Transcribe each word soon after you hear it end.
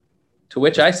To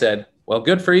which I said, well,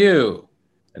 good for you.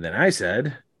 And then I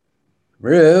said,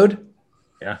 rude.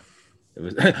 Yeah. It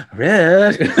was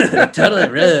rude. Totally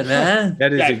rude, man.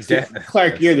 That is exactly.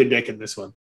 Clark, you're the dick in this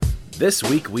one. This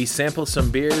week, we sample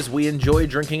some beers we enjoy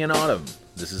drinking in autumn.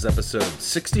 This is episode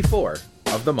 64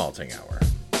 of The Malting Hour.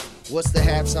 What's the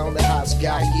hats on the hops?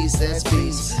 Got yeast and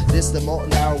speeds. This the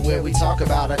Malting Hour where we talk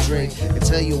about our drink and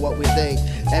tell you what we think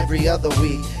every other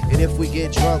week. And if we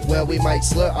get drunk, well, we might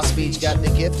slur our speech. Got the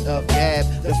gift of gab,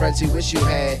 the friends you wish you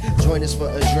had. Join us for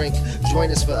a drink,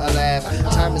 join us for a laugh.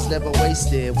 Time is never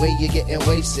wasted, where you getting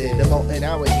wasted. The Malting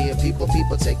Hour here, people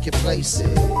take your places.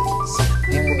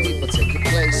 People take your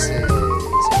places.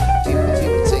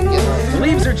 People take your The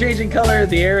leaves are changing color,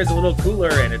 the air is a little cooler,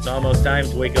 and it's almost time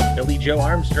to wake up Billy Joe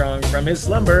Armstrong from his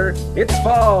slumber. It's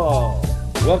fall!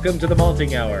 Welcome to the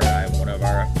Malting Hour. I'm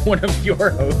one of your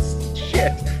hosts,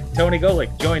 Tony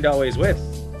Golick, joined always with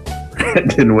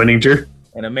Brandon Winninger.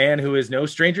 And a man who is no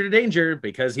stranger to danger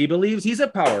because he believes he's a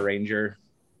Power Ranger.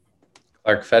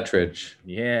 Clark Fettridge.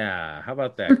 Yeah, how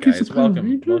about that, guys?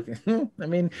 Welcome. I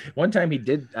mean, one time he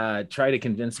did try to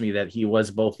convince me that he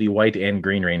was both the White and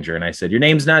Green Ranger, and I said, "Your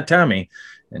name's not Tommy,"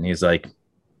 and he's like,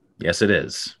 "Yes, it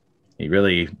is." He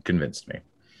really convinced me.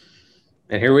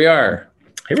 And here we are.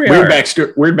 Weird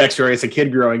backstory. As a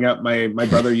kid growing up, my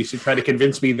brother used to try to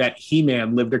convince me that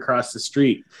He-Man lived across the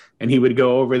street, and he would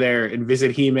go over there and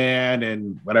visit He-Man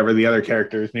and whatever the other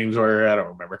characters' names were. I don't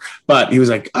remember, but he was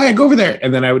like, "I go over there,"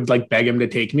 and then I would like beg him to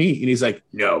take me, and he's like,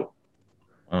 "No."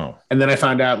 Oh. And then I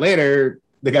found out later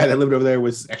the guy that lived over there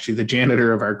was actually the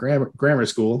janitor of our grammar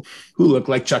school, who looked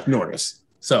like Chuck Norris.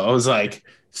 So I was like,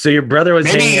 so your brother was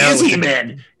maybe hanging out with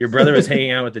He-Man. Your brother was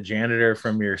hanging out with the janitor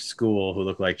from your school who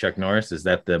looked like Chuck Norris. Is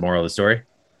that the moral of the story?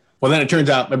 Well, then it turns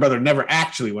out my brother never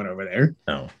actually went over there.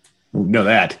 No. Know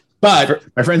that. But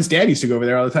my friend's dad used to go over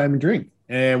there all the time and drink.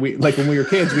 And we, like when we were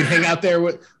kids, we'd hang out there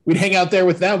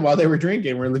with them while they were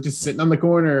drinking. We're just sitting on the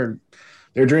corner.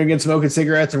 They're drinking, smoking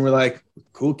cigarettes, and we're like,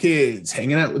 cool kids,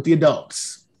 hanging out with the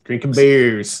adults, drinking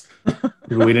beers.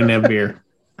 We didn't have beer.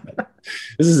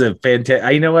 This is a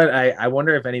fantastic. You know what? I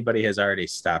wonder if anybody has already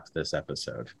stopped this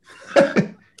episode.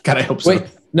 God, I hope so. Wait,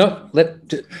 no.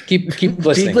 Keep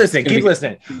listening. Keep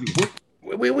listening.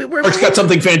 Clark's got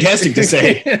something fantastic to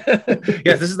say.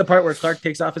 Yes, this is the part where Clark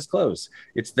takes off his clothes.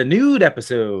 It's the nude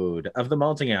episode of the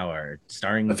Malting Hour,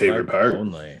 starring my favorite Clark part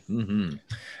only. Mm-hmm.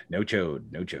 No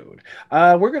chode.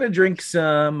 We're gonna drink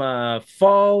some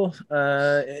fall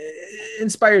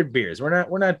inspired beers.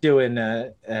 We're not doing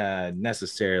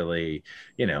necessarily,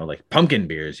 like pumpkin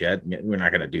beers yet. We're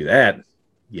not gonna do that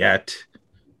yet.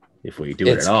 If we do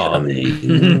it at all.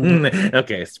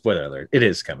 Okay, spoiler alert. It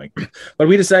is coming. But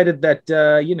we decided that,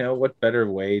 what better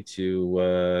way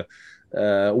to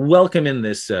welcome in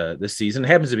this season. It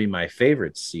happens to be my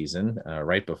favorite season,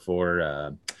 right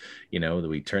before,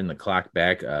 we turn the clock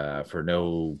back for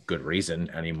no good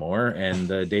reason anymore. And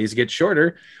the days get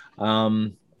shorter.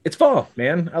 It's fall,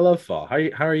 man. I love fall. How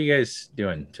are you guys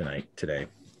doing today?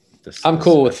 I'm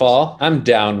cool with fall. I'm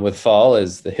down with fall,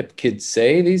 as the hip kids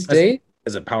say these days.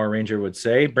 As a Power Ranger would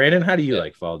say. Brandon, how do you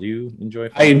like fall? Do you enjoy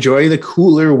fall? I enjoy the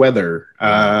cooler weather.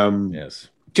 Yes.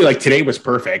 Like today was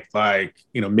perfect. Like,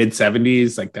 mid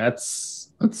 70s. Like that's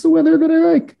the weather that I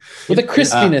like. Well, the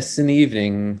crispiness in the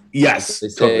evening. Yes. They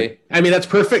say. Totally. I mean, that's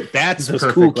perfect. That's those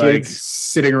perfect. cool Like kids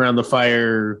sitting around the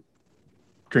fire,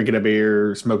 drinking a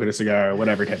beer, smoking a cigar,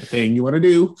 whatever type of thing you want to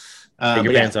do. Take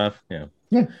your pants off. Yeah.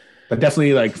 But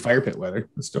definitely like fire pit weather.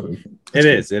 It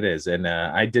is. And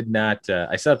I did not,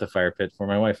 I set up the fire pit for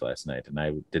my wife last night, and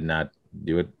I did not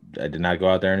do it. I did not go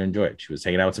out there and enjoy it. She was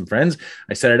hanging out with some friends.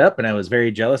 I set it up and I was very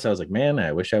jealous. I was like, man,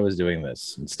 I wish I was doing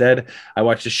this. Instead, I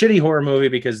watched a shitty horror movie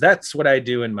because that's what I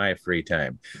do in my free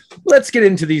time. Let's get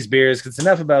into these beers because it's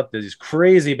enough about these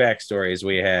crazy backstories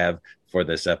we have for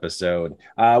this episode.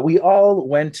 We all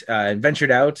went and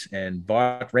ventured out and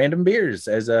bought random beers,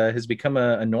 as has become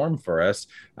a norm for us.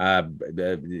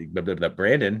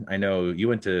 Brandon, I know you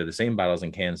went to the same bottles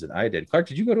and cans that I did. Clark,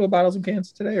 did you go to a bottles and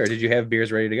cans today, or did you have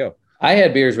beers ready to go? I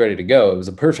had beers ready to go. It was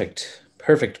a perfect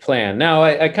plan. Now,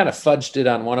 I kind of fudged it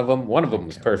on one of them. One of them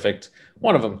was perfect.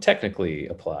 One of them technically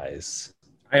applies.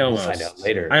 We'll find out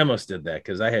later. I almost did that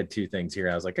because I had two things here.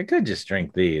 I was like, I could just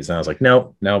drink these. And I was like,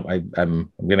 no, I'm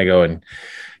going to go and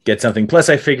get something. Plus,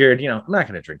 I figured, I'm not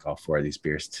going to drink all four of these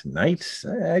beers tonight.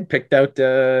 I picked out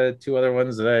two other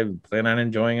ones that I plan on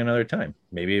enjoying another time.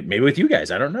 Maybe with you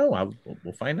guys. I don't know.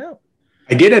 We'll find out.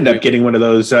 I did end up getting one of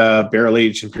those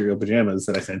barrel-aged Imperial pajamas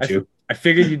that I sent you. I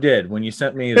figured you did when you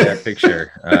sent me that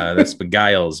picture. That's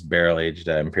Beguile's barrel-aged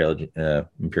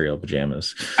Imperial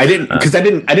pajamas. I didn't because I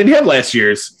didn't have last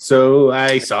year's, so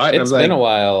I saw it. And I was like, it's been a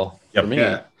while. for me.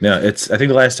 Yeah. No, I think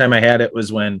the last time I had it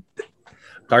was when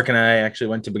Clark and I actually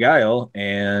went to Beguile,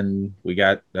 and we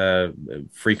got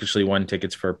freakishly won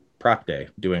tickets for Prop Day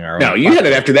doing our own. No, you had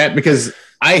it after that because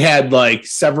I had like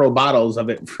several bottles of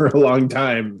it for a long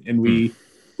time, and we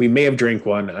may have drank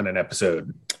one on an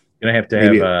episode. Gonna have to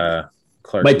have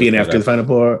Clark. Might be an after the final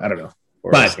pour. I don't know,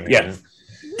 but yeah.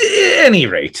 At any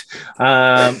rate,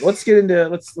 let's get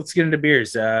into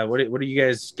beers. What do you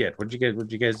guys get? What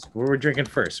were we drinking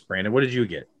first? Brandon, what did you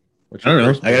get? I don't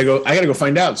know. I gotta go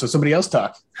find out. So somebody else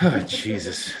talk. Oh,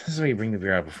 Jesus. This is why you bring the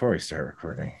beer out before we start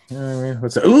recording. You know what I mean?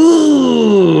 What's that?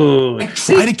 Ooh!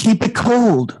 Try to keep it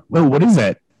cold. Well, what is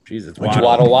that? Jesus.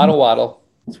 Waddle.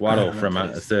 It's Waddle from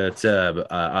it's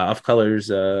Off Colors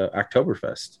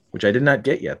Oktoberfest, which I did not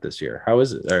get yet this year. How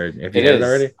is it? Or have you had it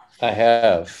already? I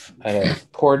have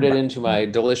poured it into my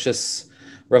delicious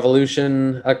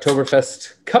Revolution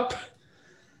Oktoberfest cup,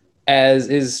 as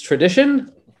is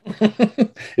tradition.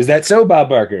 Is that so, Bob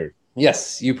Barker?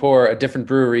 Yes, you pour a different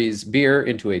brewery's beer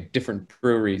into a different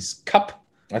brewery's cup.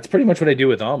 That's pretty much what I do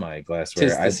with all my glassware.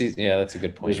 Yeah, that's a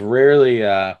good point. There's rarely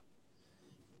a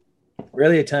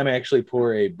time I actually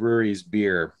pour a brewery's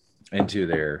beer into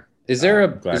their. Is there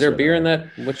beer in that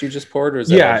what you just poured, or is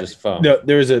that all just foam? No,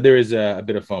 there is a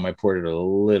bit of foam. I poured it a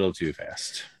little too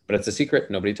fast. But it's a secret.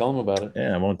 Nobody told them about it.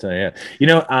 Yeah, I won't tell you. You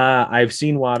know, I've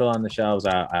seen Waddle on the shelves.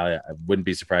 I wouldn't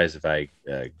be surprised if I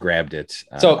grabbed it.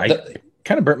 I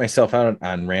kind of burnt myself out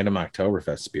on random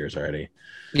Oktoberfest beers already.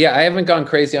 Yeah, I haven't gone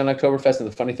crazy on Oktoberfest.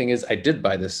 And the funny thing is, I did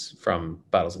buy this from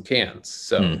Bottles and Cans.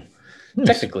 So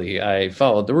technically, I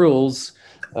followed the rules.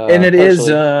 And it is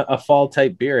a fall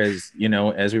type beer, as you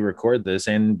know, as we record this,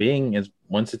 and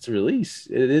once it's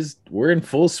released, we're in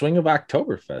full swing of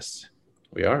Oktoberfest.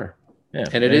 We are. Yeah,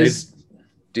 and it is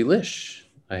delish,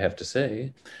 I have to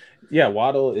say. Yeah,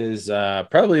 Waddle is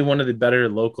probably one of the better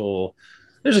local.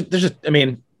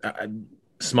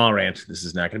 Small rant. This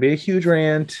is not going to be a huge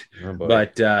rant,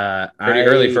 but pretty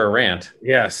early for a rant.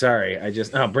 Yeah, sorry.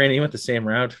 Brandon, you went the same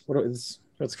route.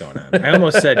 What's going on? I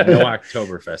almost said no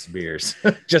Oktoberfest beers,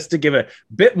 just to give a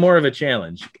bit more of a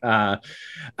challenge. There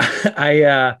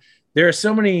are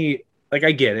so many. Like,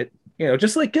 I get it. You know,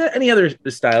 just like any other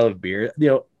style of beer, you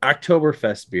know,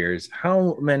 Oktoberfest beers,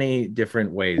 how many different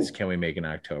ways can we make an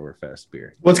Oktoberfest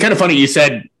beer? Well, it's kind of funny. You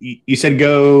said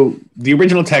go, the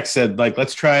original text said, like,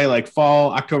 let's try like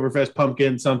fall Oktoberfest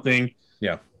pumpkin something.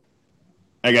 Yeah.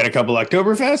 I got a couple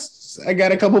Oktoberfests. I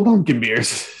got a couple pumpkin beers.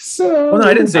 So, well, no,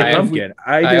 I didn't say pumpkin.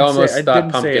 I almost thought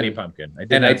didn't pumpkin. Say any pumpkin. I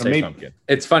didn't say pumpkin.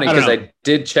 It's funny because I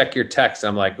did check your text.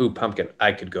 I'm like, ooh, pumpkin.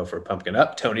 I could go for a pumpkin.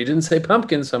 Tony didn't say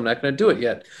pumpkin, so I'm not going to do it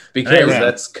yet because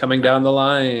that's coming down the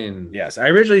line. Yes, I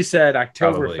originally said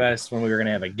Oktoberfest when we were going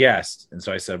to have a guest, and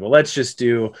so I said, well, let's just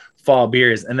do fall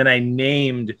beers, and then I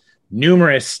named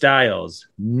numerous styles,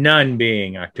 none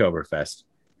being Oktoberfest.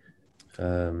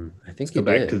 I think you did.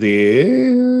 Back to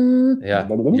the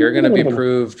you're going to be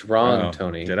proved wrong,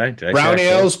 Tony. Did I brown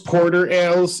ales, porter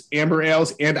ales, amber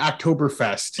ales, and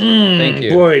Oktoberfest. Thank you.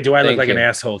 Boy, do I look like an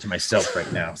asshole to myself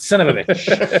right now. Son of a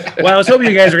bitch. Well, I was hoping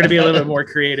you guys were going to be a little bit more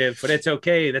creative, but it's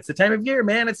okay. That's the time of year,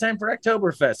 man. It's time for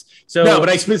Oktoberfest. So no, but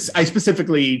I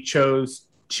specifically chose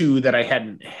two that I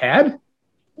hadn't had.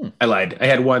 I lied. I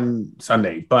had one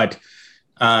Sunday, but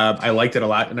I liked it a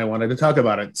lot, and I wanted to talk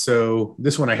about it. So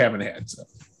this one I haven't had. So.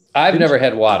 I've never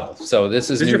had Waddle, so this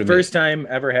is new your first time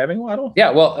ever having Waddle? Yeah,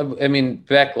 well, I mean,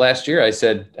 back last year I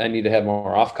said I need to have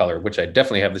more off color, which I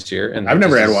definitely have this year. And I've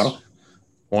never had Waddle.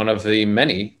 One of the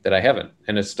many that I haven't,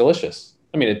 and it's delicious.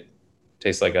 I mean, it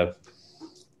tastes like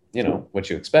what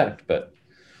you expect, but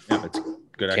it's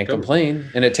good. Can't complain,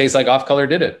 and it tastes like Off Color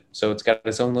did it, so it's got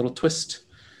its own little twist.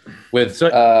 With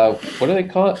what do they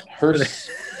call it? Hearst.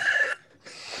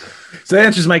 So that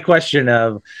answers my question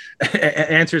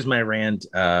answers my rant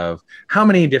of how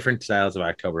many different styles of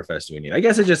Oktoberfest do we need? I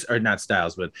guess or not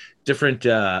styles, but different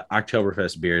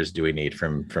Oktoberfest beers do we need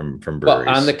from breweries? Well,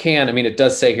 on the can, I mean, it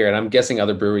does say here, and I'm guessing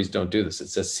other breweries don't do this. It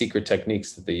says secret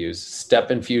techniques that they use: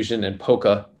 step infusion and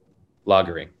polka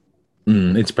lagering.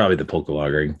 It's probably the polka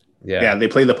lagering. Yeah, they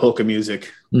play the polka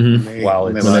music. Mm-hmm. While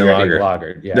it's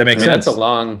lagered. Yeah, that makes sense. That's a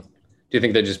long. Do you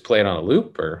think they just play it on a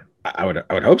loop, or? I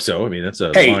would hope so. I mean, that's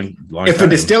a long if time. a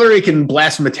distillery can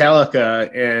blast Metallica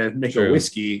and make a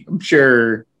whiskey, I'm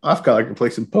sure Off Color can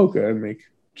play some polka and make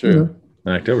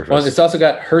Oktoberfest. Well, it's also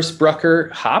got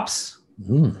Hersbrucker hops.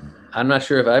 I'm not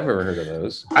sure if I've ever heard of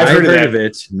those. I've heard of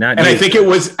it. I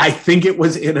think it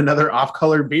was in another Off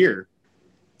Color beer.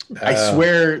 I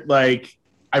swear, like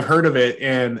I've heard of it,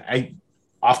 and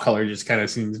Off Color just kind of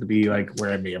seems to be like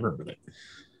where I may have heard of it.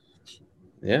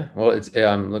 Yeah, well,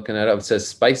 I'm looking at it. It says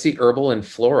spicy, herbal, and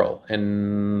floral,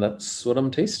 and that's what I'm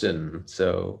tasting.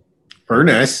 So, very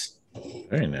nice.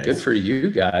 Very nice. Good for you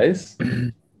guys.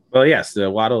 Well, yes, the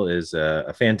Waddle is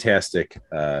a fantastic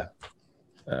version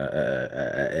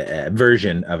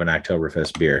of an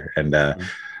Oktoberfest beer, and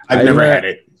I've never had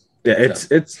it. Yeah,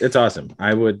 it's awesome.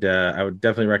 I would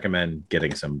definitely recommend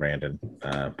getting some, Brandon,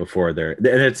 before they're, and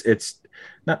it's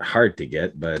not hard to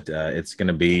get, but it's going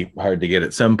to be hard to get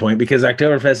at some point because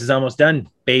Oktoberfest is almost done,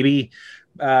 baby.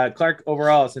 Clark,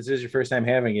 overall, since this is your first time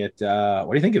having it, what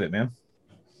do you think of it, man?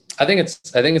 I think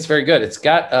it's very good. It's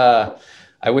got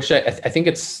I think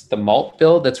it's the malt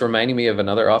build that's reminding me of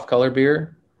another off-color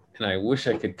beer, and I wish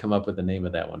I could come up with the name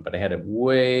of that one, but I had it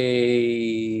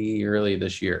way early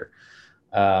this year.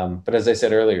 But as I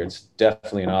said earlier, it's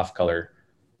definitely an off-color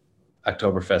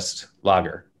Oktoberfest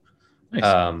lager.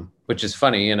 Nice. Which is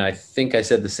funny, and I think I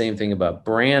said the same thing about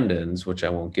Brandon's, which I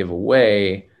won't give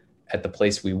away, at the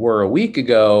place we were a week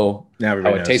ago. Now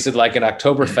how it tasted like an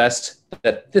Oktoberfest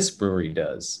that this brewery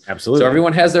does. Absolutely. So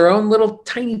everyone has their own little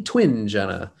tiny twinge on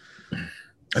a.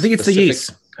 I think it's the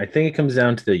yeast. I think it comes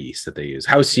down to the yeast that they use.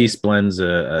 House yeast blends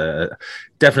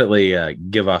definitely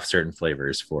give off certain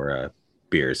flavors for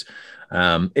beers.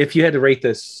 If you had to rate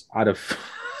this out of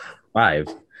 5,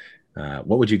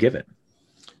 what would you give it?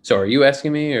 So are you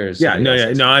asking me or?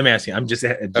 No, I'm asking. I'm just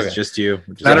you.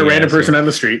 Not a random person on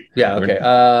the street. Yeah. Okay.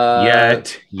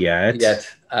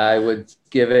 Yet. I would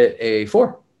give it a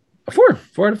 4. A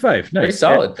 4 out of 5. Nice. Pretty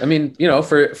solid. I mean,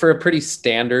 for a pretty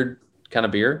standard kind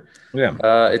of beer. Yeah.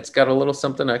 It's got a little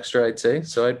something extra, I'd say.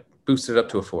 So I'd boost it up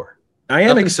to a 4. I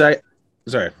am excited.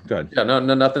 Sorry, go ahead. Yeah, no,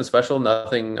 nothing special,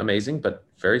 nothing amazing, but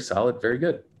very solid, very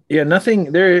good. Yeah,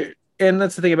 nothing there. And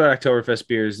that's the thing about Oktoberfest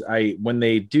beers. When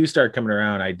they do start coming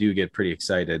around, I do get pretty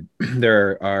excited.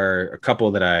 There are a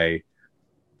couple that I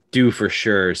do for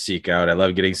sure seek out. I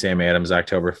love getting Sam Adams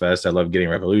Oktoberfest. I love getting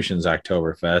Revolution's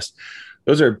Oktoberfest.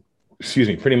 Those are,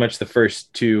 pretty much the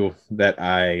first 2 that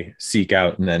I seek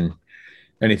out. And then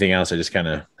anything else, I just kind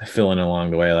of fill in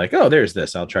along the way. Like, oh, there's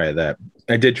this. I'll try that.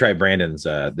 I did try Brandon's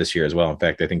this year as well. In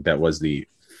fact, I think that was the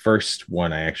first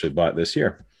one I actually bought this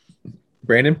year.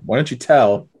 Brandon, why don't you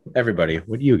tell everybody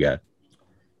what you got?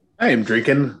 I am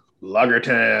drinking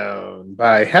Lagertown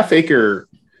by Half Acre.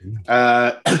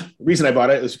 Reason I bought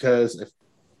it is because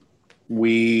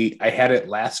I had it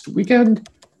last weekend.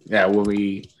 Yeah, when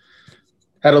we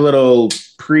had a little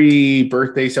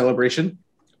pre-birthday celebration.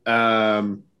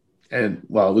 And it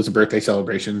was a birthday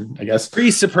celebration, I guess.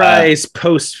 Pre-surprise,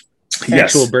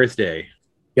 post-actual birthday.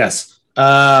 Yes.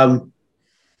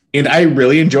 And I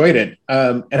really enjoyed it.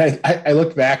 And I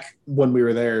looked back when we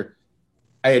were there.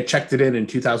 I had checked it in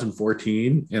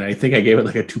 2014, and I think I gave it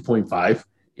like a 2.5.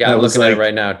 Yeah, I'm looking at it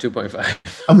right now, 2.5.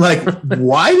 I'm like,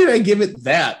 why did I give it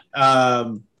that?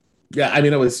 Yeah, I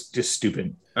mean, it was just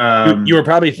stupid. You were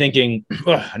probably thinking,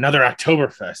 another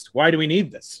Oktoberfest. Why do we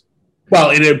need this?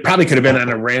 Well, it probably could have been on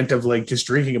a rant of like just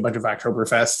drinking a bunch of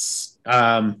Oktoberfests.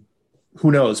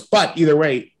 Who knows? But either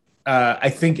way, I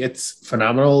think it's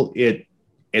phenomenal.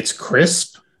 It's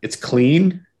crisp. It's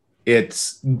clean.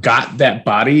 It's got that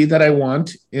body that I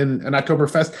want in an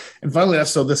Oktoberfest. And funnily enough,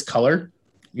 so this color,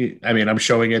 I mean, I'm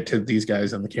showing it to these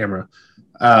guys on the camera.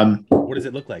 What does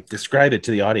it look like? Describe it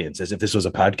to the audience as if this was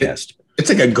a podcast. It's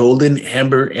like a golden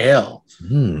amber ale.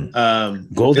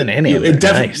 Golden and amber.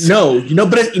 Nice. No,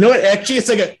 but you know what? Actually, it's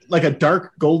like a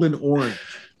dark golden orange.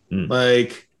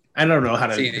 Like, I don't know how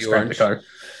to describe the color.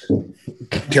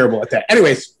 Terrible at that.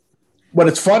 Anyways, but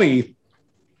it's funny.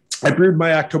 I brewed my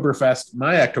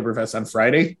Oktoberfest on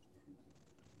Friday,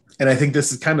 and I think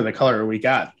this is kind of the color we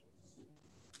got.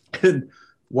 And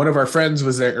one of our friends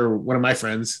was there, or one of my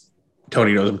friends,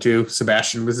 Tony knows him too.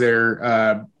 Sebastian was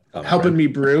there helping me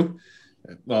brew.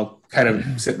 Well, kind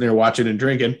of sitting there watching and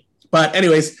drinking. But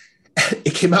anyways,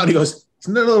 it came out and he goes,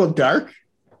 "Isn't that a little dark?"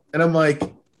 And I'm like,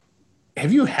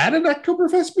 "Have you had an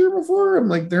Oktoberfest beer before?" I'm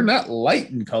like, "They're not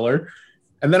light in color."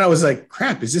 And then I was like,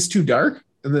 "Crap, is this too dark?"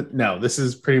 And then, no, this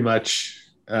is pretty much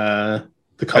the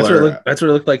color. That's what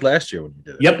it looked like last year when you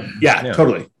did it. Yep. Yeah.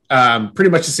 Totally. Pretty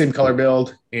much the same color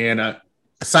build. And a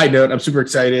side note, I'm super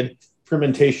excited.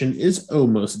 Fermentation is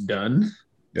almost done.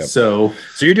 Yep. So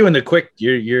you're doing the quick.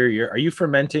 Are you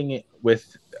fermenting it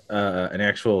with an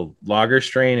actual lager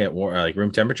strain at like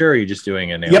room temperature, or are you just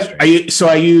doing an ale strain?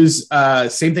 I use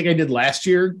same thing I did last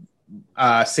year.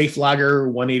 Safe Lager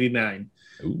 189.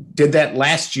 Ooh. Did that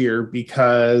last year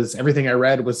because everything I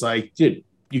read was like, dude,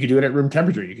 you can do it at room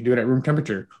temperature. You can do it at room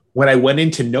temperature. When I went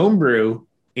into Gnome Brew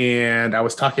and I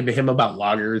was talking to him about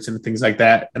lagers and things like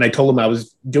that, and I told him I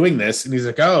was doing this, and he's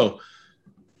like, "Oh,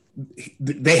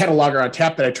 they had a lager on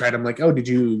tap that I tried. I'm like, oh, did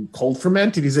you cold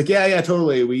ferment? And he's like, yeah,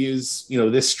 totally. We use,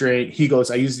 this strain. He goes,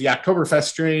 I use the Oktoberfest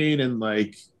strain and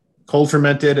like cold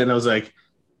fermented. And I was like,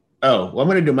 oh, well, I'm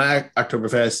going to do my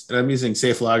Oktoberfest and I'm using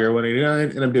Safe Lager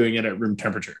 189 and I'm doing it at room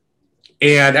temperature.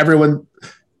 And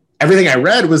everything I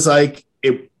read was like,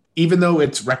 even though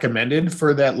it's recommended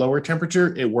for that lower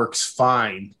temperature, it works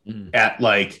fine at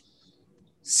like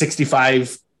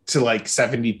 65 to like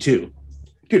 72.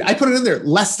 Dude, I put it in there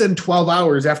less than 12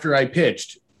 hours after I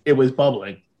pitched. It was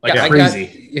bubbling like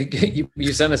crazy.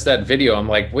 You sent us that video. I'm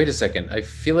like, wait a second. I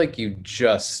feel like you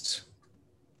just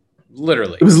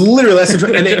literally. It was literally less than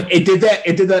 12. And it did that.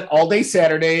 It did that all day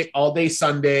Saturday, all day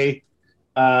Sunday,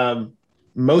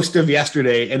 most of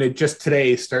yesterday, and it just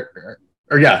today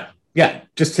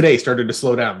just today started to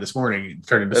slow down. This morning it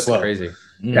started to slow. That's crazy.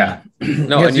 Yeah.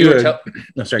 No, and you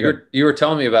were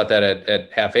telling me about that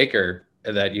at Half Acre,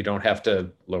 that you don't have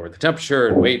to lower the temperature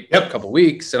and wait a couple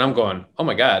weeks. And I'm going, oh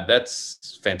my God,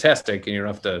 that's fantastic. And you don't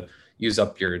have to use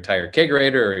up your entire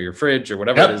kegerator or your fridge or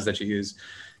whatever it is that you use.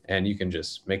 And you can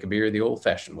just make a beer the old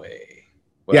fashioned way.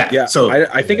 Well, So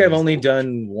I think I've only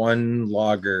done one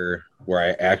lager where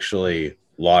I actually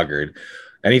lagered.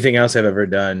 Anything else I've ever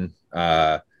done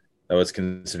that was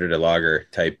considered a lager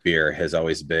type beer has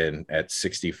always been at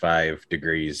 65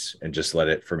 degrees and just let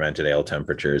it ferment at ale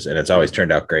temperatures. And it's always turned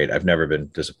out great. I've never been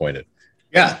disappointed.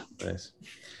 Yeah. Nice.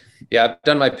 Yeah. I've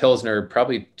done my Pilsner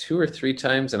probably 2 or 3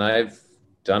 times, and I've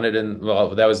done it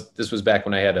this was back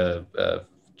when I had a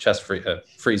chest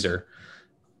freezer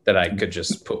that I could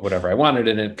just put whatever I wanted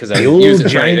in it because I didn't use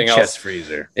it for anything else. Chest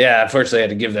freezer. Yeah. Unfortunately I had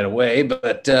to give that away,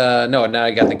 but no, now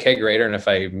I got the kegerator, and if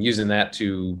I'm using that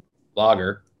to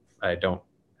lager, I don't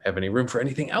have any room for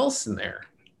anything else in there.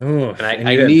 Ooh, and I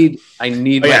need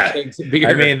my kegs of beer.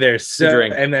 I mean, there's so,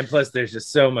 and then plus there's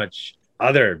just so much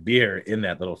other beer in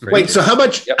that little fridge. Wait, so how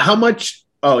much?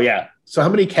 Oh yeah. So how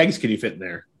many kegs can you fit in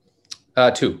there?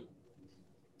 2.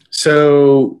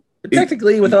 So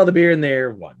technically, with all the beer in there,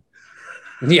 1.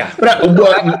 Yeah, but I've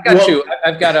got 2.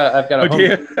 I've got a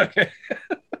home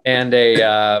and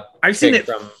a I've seen it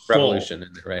from Revolution in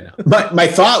there right now. But my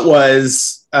thought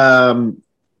was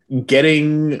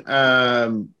getting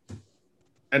and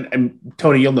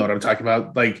Tony, you'll know what I'm talking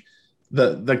about. Like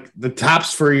the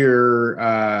tops for your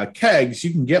kegs,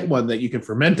 you can get one that you can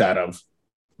ferment out of.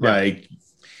 Like,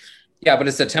 yeah, but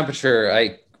it's the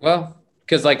temperature.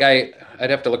 Because like I'd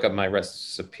have to look up my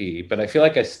recipe, but I feel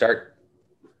like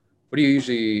what do you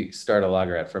usually start a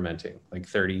lager at fermenting? Like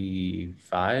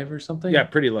 35 or something? Yeah,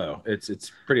 pretty low.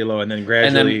 It's pretty low, and then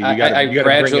gradually I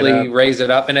gradually raise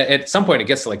it up, and at some point it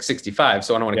gets to like 65.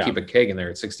 So I don't want to keep a keg in there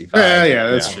at 65. Yeah,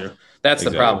 that's true. That's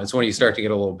the problem. It's when you start to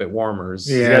get a little bit warmer.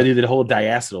 You got to do the whole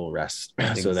diacetyl rest.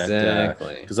 So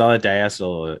exactly. Because all that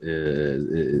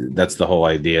diacetyl, that's the whole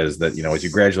idea, is that, as you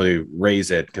gradually raise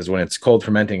it, because when it's cold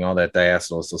fermenting, all that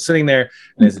diacetyl is still sitting there,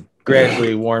 and as it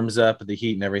gradually warms up the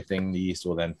heat and everything, the yeast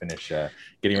will then finish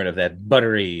getting rid of that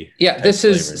buttery. Yeah, this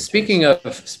is speaking of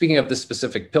this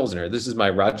specific Pilsner. This is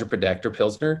my Roger Predactor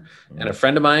Pilsner, and a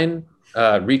friend of mine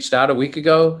reached out a week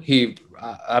ago. He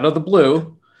out of the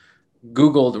blue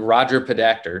Googled Roger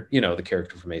Pedactor, the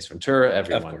character from Ace Ventura.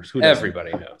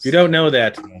 Everybody knows. If you don't know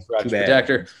that, Roger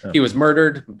Pedactor. He was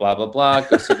murdered. Blah blah blah.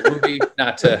 Go see the movie.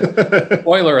 Not to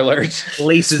spoiler alert.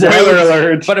 Spoiler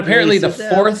alert. But apparently, the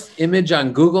 4th image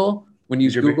on Google, when you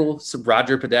Google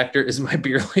Roger Pedactor, is my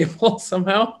beer label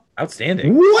somehow.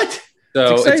 Outstanding. What?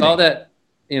 So it's all that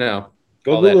Go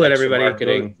Google it, everybody.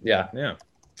 Marketing. Yeah.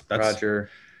 That's Roger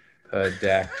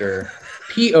Pedactor.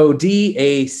 Podacter.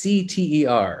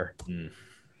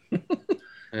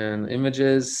 And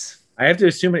images. I have to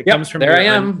assume it comes from there. I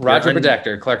am Roger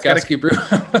Pedactor, Clarkowski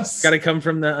Brewhouse. Got to come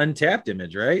from the Untapped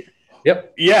image, right?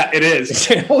 Yep. Yeah, it is.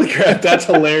 Holy crap, that's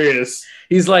hilarious.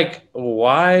 He's like,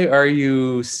 why are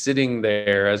you sitting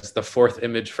there as the 4th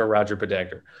image for Roger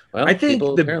Pedactor? Well, I think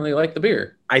people apparently like the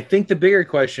beer. I think the bigger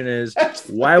question is,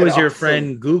 why was your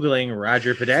friend Googling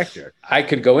Roger Pedactor? I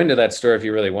could go into that story if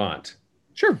you really want.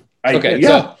 Sure. So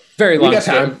very long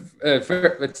story.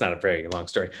 It's not a very long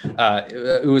story.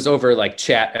 It was over like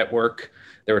chat at work.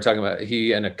 They were talking about,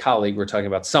 he and a colleague were talking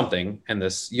about something, and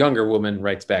this younger woman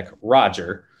writes back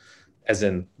Roger, as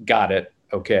in got it,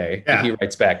 okay. Yeah. And he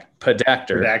writes back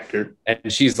Pedactor.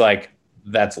 And she's like,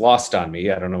 that's lost on me.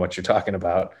 I don't know what you're talking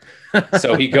about.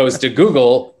 So he goes to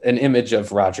Google an image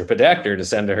of Roger Pedactor to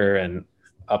send to her, and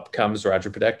up comes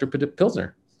Roger Pedactor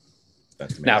Pilsner.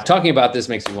 Now, talking about this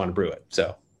makes me want to brew it.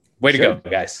 So way to go,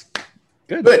 guys.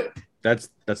 Good. That's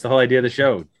the whole idea of the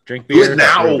show. Drink beer,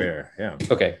 brew beer. Yeah.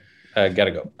 Okay. I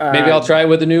gotta go. Maybe I'll try it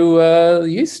with the new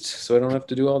yeast, so I don't have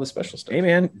to do all the special stuff. Hey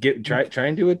man, try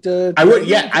and do it.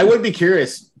 I would be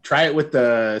curious. Try it with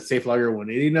the Safe Lager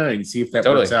 189. See if that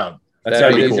works out.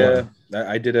 That'd be cool.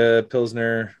 I did a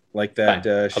Pilsner like that.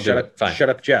 Shut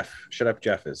up, Jeff. Shut up,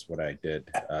 Jeff is what I did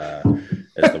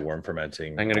as the warm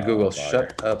fermenting. I'm gonna Google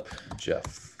Shut Up,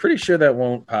 Jeff. Pretty sure that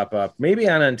won't pop up. Maybe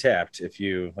on Untapped if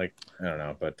you like. I don't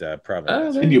know, but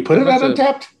probably. Can you put it on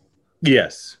Untapped?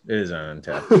 Yes, it is on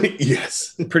Untapped.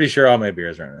 Yes. Pretty sure all my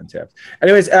beers are on Untapped.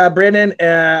 Anyways, Brandon,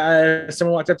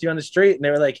 someone walked up to you on the street and they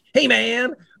were like, "Hey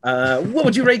man, what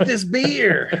would you rate this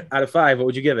beer out of 5? What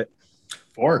would you give it?"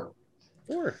 4.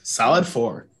 Solid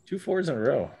 4. 2 4s in a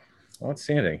row.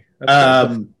 Outstanding.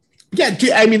 Yeah,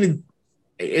 I mean,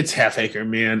 it's Half Acre,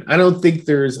 man. I don't think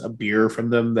there's a beer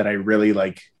from them that I really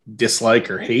like,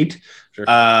 dislike, or hate. Sure.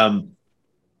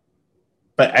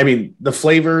 But I mean, the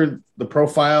flavor, the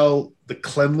profile, the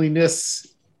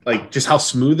cleanliness, like just how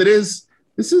smooth it is.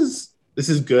 This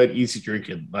is good, easy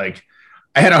drinking. Like,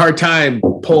 I had a hard time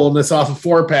pulling this off a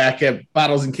 4-pack at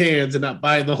Bottles and Cans and not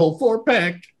buying the whole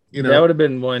 4-pack. You know, that would have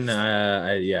been one.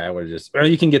 I would have just. Well,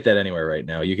 you can get that anywhere right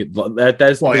now. You could.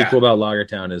 That's pretty cool about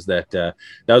Lagertown is that that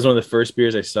was one of the first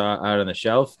beers I saw out on the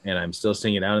shelf, and I'm still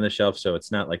seeing it out on the shelf. So it's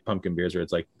not like pumpkin beers where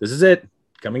it's like, this is it.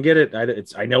 Come and get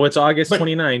it. I know it's August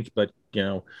 29th, but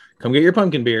come get your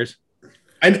pumpkin beers.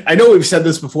 I know we've said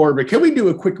this before, but can we do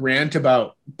a quick rant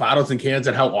about Bottles and Cans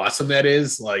and how awesome that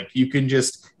is? Like, you can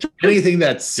just anything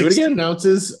that's 16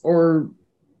 ounces or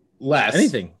less.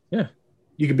 Anything, yeah.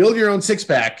 You can build your own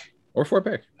 6-pack or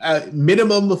 4-pack.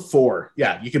 Minimum of 4.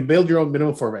 Yeah, you can build your own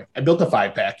minimum 4-pack. I built a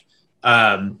 5-pack.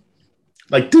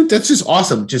 Like, dude, that's just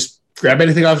awesome. Just grab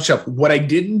anything off the shelf. What I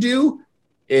didn't do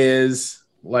is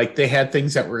like they had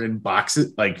things that were in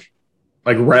boxes, like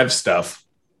Rev stuff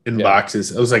in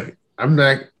boxes. I was like, I'm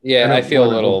not. Yeah, I feel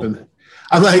a little.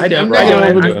 I'm like, I'm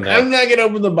not gonna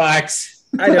open the box.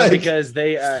 I know because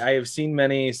I have seen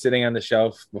many sitting on the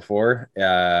shelf before,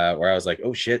 where I was like,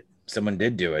 oh shit, someone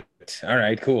did do it. All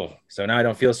right, cool. So now I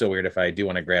don't feel so weird if I do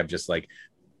want to grab just like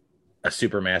a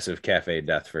super massive Cafe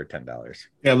Death for $10.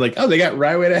 Yeah, I'm like, oh, they got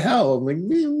Rye Way to Hell. I'm like,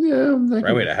 yeah.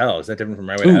 Rye Way to Hell, is that different from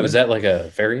Rye Way to Hell? Is that like a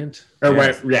variant? Rye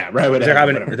Way to Hell.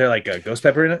 Is there like a ghost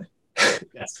pepper in it?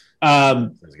 Yes.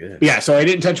 Yeah, so I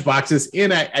didn't touch boxes,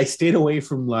 and I stayed away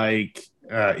from like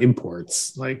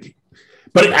imports. Like,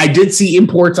 but I did see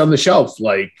imports on the shelf,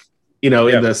 like in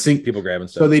the sink. People grabbing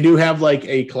stuff. So they do have like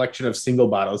a collection of single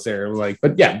bottles there. Like,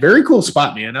 but yeah, very cool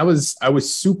spot, man. I was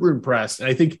super impressed, and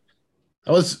I think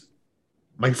that was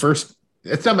my first.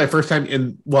 It's not my first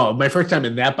time my first time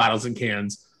in that Bottles and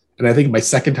Cans, and I think my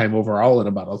second time overall in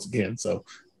a Bottles and Cans. So.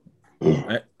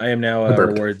 I am now a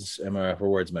rewards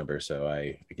member, so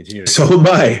I continue to. So am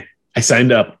I. I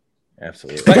signed up.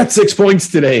 Absolutely. I got 6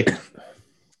 points today. It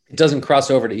doesn't cross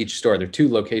over to each store. There are 2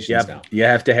 locations now. You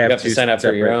have to sign up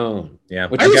for your own. Yeah.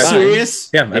 Are you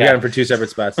serious? Yeah, I've got them for 2 separate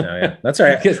spots now. Yeah, that's all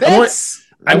right.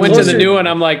 I went to the new one.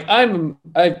 I'm like, I'm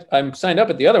signed up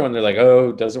at the other one. They're like, oh,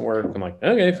 it doesn't work. I'm like,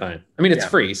 okay, fine. I mean, it's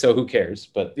free, so who cares?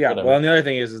 But yeah. Whatever. Well, and the other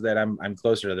thing is that I'm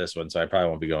closer to this one, so I probably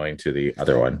won't be going to the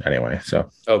other one anyway.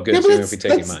 So good. So you won't be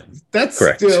taking mine. That's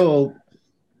correct.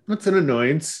 That's an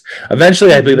annoyance.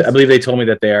 Eventually, I believe they told me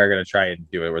that they are going to try and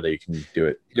do it where you can do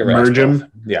it. Merge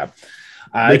them. Yeah.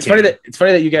 It's funny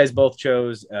that you guys both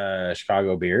chose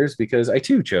Chicago beers because I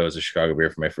too chose a Chicago beer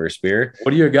for my first beer.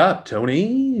 What do you got,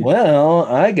 Tony? Well,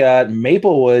 I got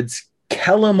Maplewood's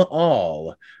Kellum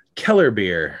All Keller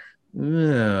beer.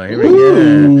 Oh, here we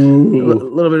go. A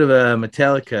little bit of a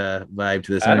Metallica vibe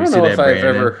to this. I don't know if I've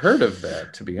ever heard of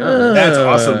that, to be honest. That's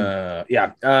awesome.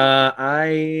 Yeah.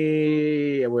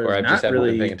 I was not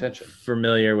really paying attention.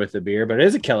 Familiar with the beer, but it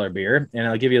is a Keller beer, and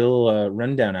I'll give you a little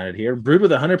rundown on it here. Brewed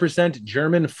with 100%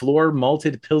 German floor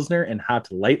malted Pilsner and hopped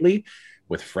lightly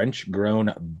with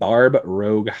French-grown Barb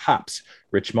Rogue hops.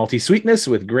 Rich malty sweetness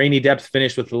with grainy depth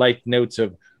finished with light notes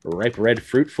of ripe red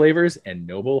fruit flavors and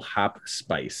noble hop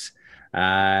spice.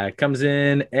 Comes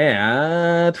in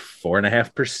at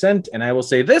 4.5%. And I will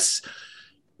say this,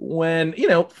 when,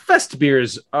 fest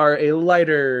beers are a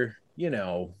lighter,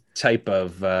 type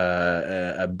of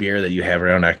a beer that you have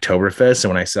around Oktoberfest.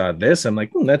 And when I saw this, I'm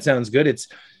like, that sounds good.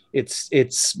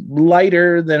 It's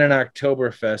lighter than an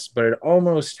Oktoberfest, but it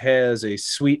almost has a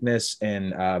sweetness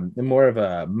and more of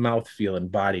a mouthfeel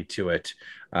and body to it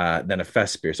than a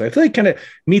fest beer. So I feel like it kind of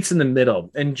meets in the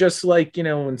middle. And just like,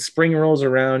 when spring rolls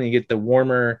around, you get the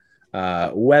warmer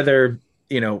weather,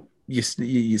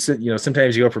 you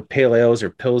sometimes you go for pale ales or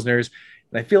pilsners.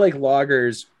 And I feel like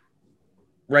lagers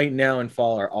right now in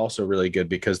fall are also really good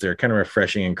because they're kind of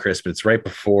refreshing and crisp. It's right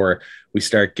before we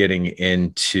start getting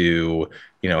into,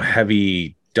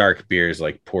 heavy dark beers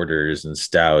like porters and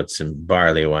stouts and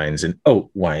barley wines and oat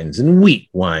wines and wheat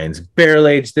wines, barrel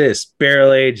aged this,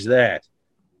 barrel aged that.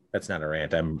 That's not a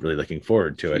rant. I'm really looking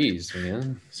forward to it. Jeez,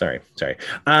 man. Sorry.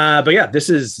 But yeah,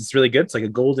 it's really good. It's like a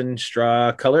golden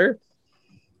straw color. It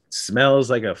smells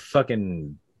like a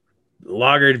fucking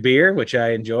lagered beer, which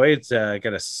I enjoy. It's got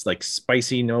a like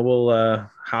spicy, noble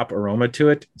hop aroma to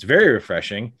it. It's very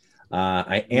refreshing.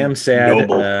 I am sad.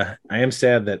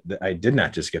 That I did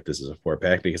not just get this as a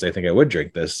 4-pack because I think I would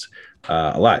drink this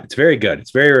a lot. It's very good.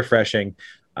 It's very refreshing.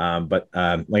 But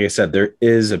like I said, there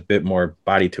is a bit more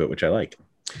body to it, which I like.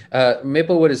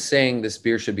 Maplewood is saying this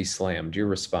beer should be slammed. Your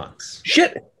response?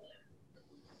 Shit.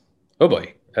 Oh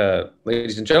boy,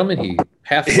 ladies and gentlemen, he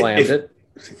half slammed it.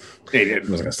 He did.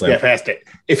 Yeah, past it.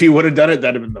 If he would have done it,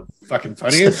 that'd have been the fucking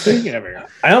funniest thing ever.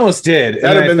 I almost did.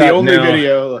 That'd have been the only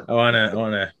video. I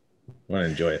wanna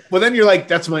enjoy it. Well, then you're like,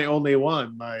 that's my only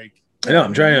one. Like, I know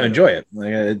I'm trying to enjoy it.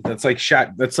 Like that's like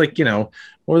That's like, you know,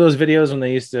 what were those videos when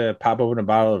they used to pop open a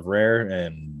bottle of Rare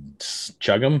and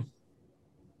chug them?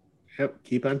 Yep,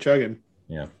 keep on chugging.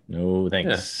 Yeah, no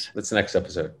thanks. Yeah, that's the next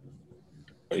episode.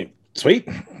 Sweet.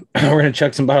 We're gonna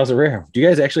chug some bottles of Rare. Do you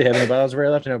guys actually have any bottles of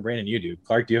Rare left? I know Brandon, you do.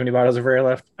 Clark, do you have any bottles of Rare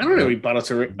left? I don't know any bottles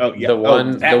of Rare. Oh yeah, the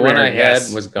one I had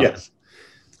was gone. Yes.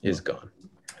 Is gone.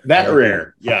 That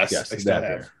Rare, yes, I still have.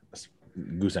 Rare.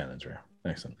 Goose Island's Rare.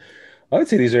 Excellent. I would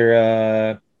say these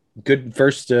are good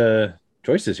first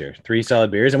choices here. 3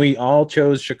 solid beers, and we all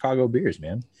chose Chicago beers,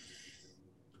 man.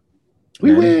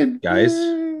 We win, guys.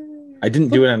 I didn't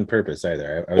do it on purpose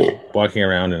either. I was walking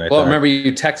around and I thought, remember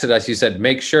you texted us. You said,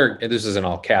 make sure, and this is in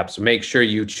all caps, make sure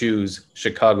you choose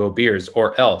Chicago beers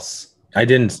or else. I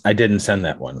didn't send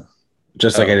that one.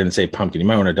 Just like I didn't say pumpkin. You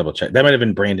might want to double check. That might have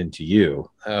been Brandon to you.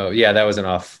 Oh, yeah, that was an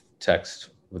off text.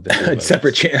 With the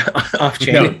separate off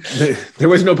chain. No, there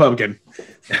was no pumpkin.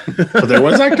 But there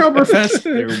was Oktoberfest.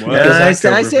 There was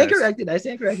I stand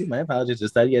corrected. My apologies.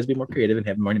 Just thought you guys be more creative and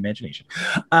have more imagination,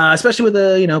 especially with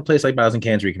a place like Bottles and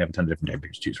Cans where you can have a ton of different type of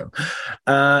beers to choose from.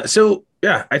 So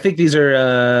yeah, I think these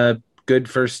are good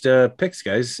first picks,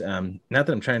 guys. Not that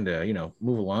I'm trying to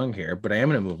move along here, but I am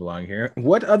going to move along here.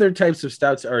 What other types of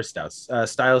styles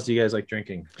do you guys like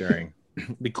drinking during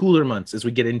the cooler months as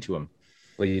we get into them?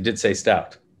 Well, you did say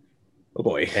stout. Oh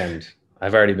boy. And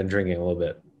I've already been drinking a little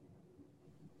bit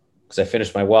because I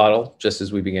finished my waddle just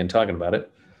as we began talking about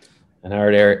it. And I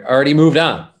already moved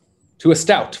on to a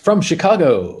stout from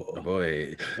Chicago. Oh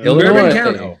boy.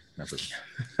 Illinois.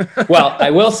 Well,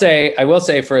 I will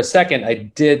say for a second, I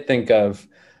did think of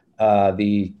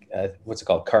the what's it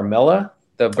called? Carmela,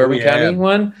 the Bourbon County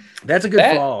one. That's a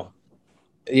good fall.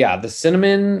 Yeah, the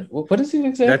cinnamon. What is it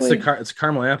exactly? It's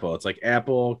caramel apple. It's like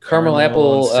caramel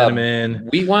apple, cinnamon,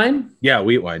 wheat wine. Yeah,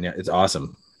 wheat wine. Yeah, it's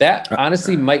awesome. That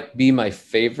honestly might be my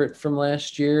favorite from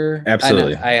last year.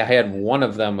 Absolutely. I had one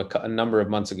of them a number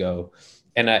of months ago,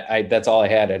 and I that's all I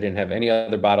had. I didn't have any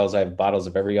other bottles. I have bottles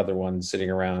of every other one sitting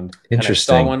around.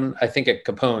 Interesting. And I saw one, I think at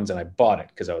Capone's, and I bought it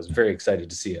because I was very excited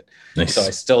to see it. Nice. So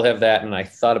I still have that, and I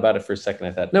thought about it for a second.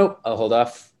 I thought, nope, I'll hold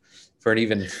off for an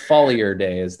even fallier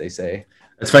day, as they say.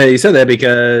 It's funny that you said that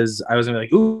because I was gonna be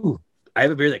like, ooh, I have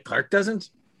a beer that Clark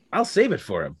doesn't. I'll save it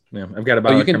for him. Yeah, I've got a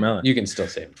bottle of Carmela. You can still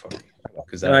save it for me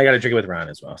because I got to drink it with Ron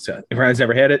as well. So Ron's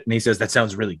never had it, and he says that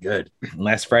sounds really good.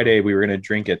 Last Friday we were gonna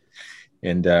drink it,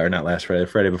 and or not last Friday,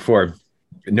 Friday before.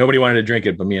 Nobody wanted to drink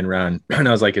it, but me and Ron. And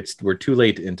I was like, we're too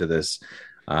late into this.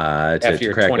 After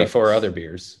your 24 other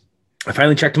beers. I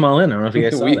finally checked them all in. I don't know if you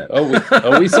guys saw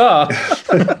that. We saw.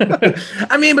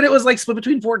 I mean, but it was like split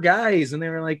between 4 guys, and they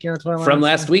were like, from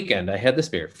last weekend, I had this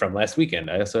beer. From last weekend,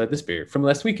 I also had this beer. From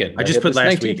last weekend, I just put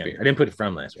last weekend. Beer. I didn't put it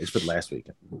from last week. I just put last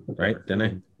weekend, right? Didn't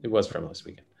I? It was from last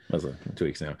weekend. It was 2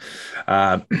 weeks now.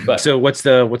 But so what's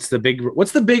the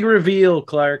big reveal,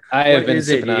 Clark? I have been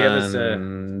sipping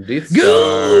on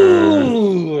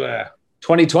Go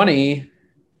 2020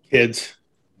 kids.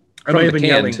 I might have been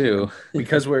yelling too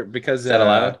because is that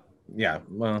allowed? Yeah,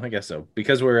 well, I guess so.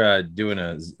 Because we're doing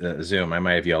a Zoom, I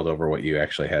might have yelled over what you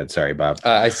actually had. Sorry, Bob.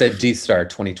 I said D-Star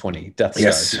 2020. Death Star.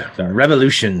 Yes,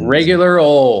 Revolution. Regular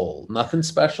old, nothing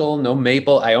special, no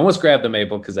maple. I almost grabbed the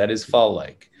maple because that is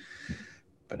fall-like,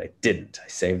 but I didn't. I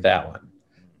saved that one.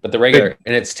 But the regular,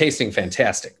 and it's tasting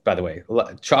fantastic, by the way.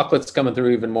 Chocolate's coming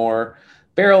through even more.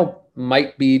 Barrel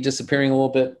might be disappearing a little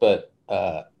bit, but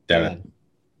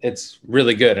it's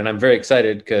really good, and I'm very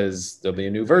excited because there'll be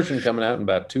a new version coming out in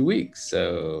about 2 weeks.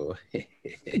 So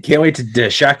can't wait to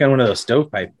shotgun one of those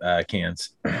stovepipe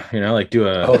cans. Do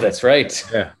a. Oh, that's right.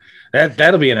 Yeah,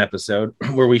 that'll be an episode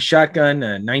where we shotgun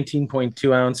a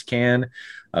 19.2 ounce can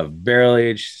of barrel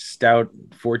aged stout,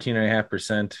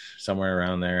 14.5%, somewhere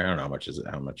around there. I don't know how much is it.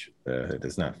 How much it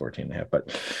is not 14.5,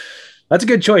 but that's a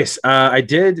good choice. I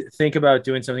did think about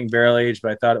doing something barrel aged,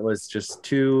 but I thought it was just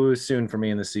too soon for me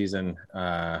in the season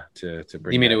to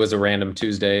bring. You mean it was a random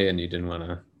Tuesday and you didn't want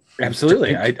to?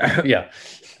 Absolutely. Yeah.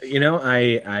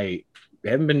 I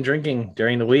haven't been drinking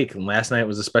during the week, and last night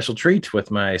was a special treat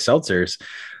with my seltzers.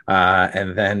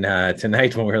 And then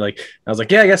tonight when we were like, I was like,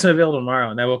 yeah, I guess I'm available tomorrow.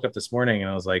 And I woke up this morning and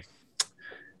I was like,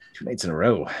 2 nights in a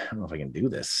row. I don't know if I can do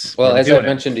this. Well, as I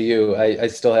mentioned to you, I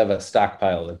still have a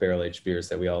stockpile of barrel aged beers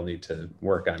that we all need to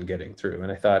work on getting through.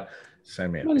 And I thought,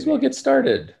 might as well get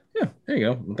started. Yeah, there you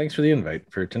go. Well, thanks for the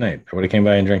invite for tonight. I would have came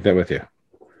by and drank that with you.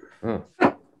 Oh.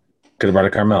 Could have brought a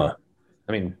Carmella.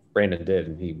 I mean, Brandon did,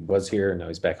 and he was here, and now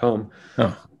he's back home.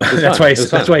 Oh, that's why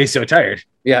he's so tired.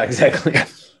 Yeah, exactly.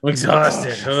 I'm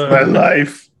exhausted. My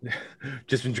life.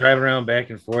 Just been driving around back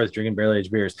and forth, drinking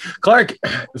barrel-aged beers. Clark,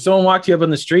 if someone walked you up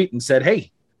on the street and said,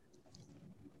 hey,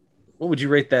 what would you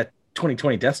rate that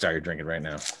 2020 Death Star you're drinking right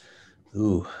now?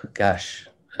 Ooh, gosh.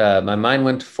 My mind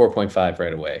went to 4.5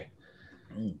 right away.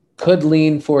 Could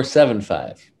lean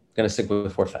 4.75. Going to stick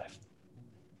with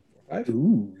 4.5.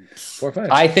 Ooh, 4.5.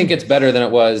 I think it's better than it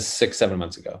was 6-7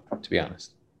 months ago, to be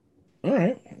honest. All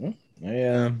right.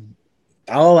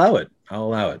 I'll allow it.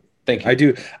 Thank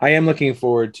you. I am looking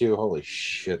forward to. Holy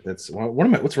shit! What's wrong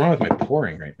with my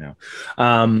pouring right now?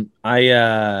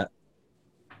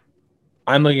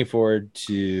 I'm looking forward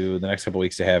to the next couple of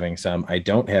weeks to having some. I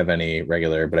don't have any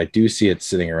regular, but I do see it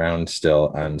sitting around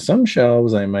still on some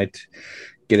shelves. I might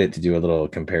get it to do a little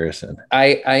comparison.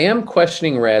 I am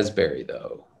questioning raspberry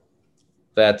though.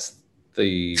 That's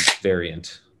the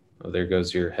variant. Oh, there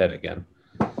goes your head again.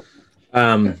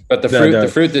 But the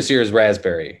fruit this year is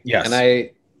raspberry. Yes, and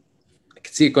I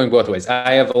can see it going both ways.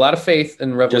 I have a lot of faith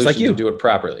in Revolution like to do it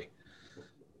properly.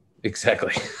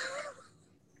 Exactly.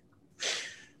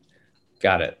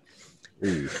 Got it.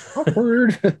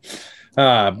 Awkward.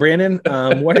 Brandon,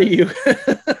 what are you?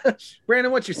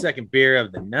 Brandon, what's your second beer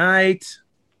of the night?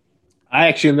 I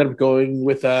actually ended up going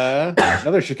with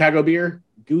another Chicago beer,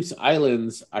 Goose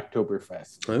Island's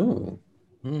Oktoberfest. Oh.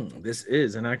 This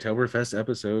is an Oktoberfest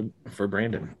episode for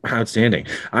Brandon. Outstanding.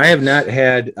 I have not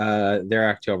had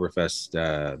their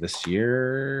Oktoberfest this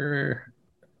year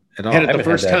at all. I had it the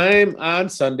first time on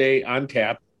Sunday on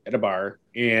tap at a bar,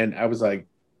 and I was like,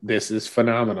 this is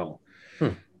phenomenal.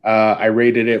 I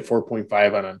rated it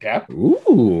 4.5 on Untappd.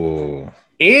 Ooh.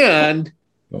 And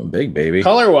going big, baby.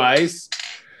 Color-wise,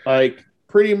 like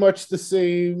pretty much the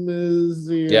same as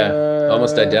the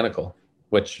almost identical.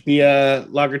 Which the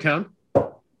Lagertown.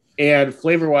 And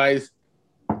flavor-wise,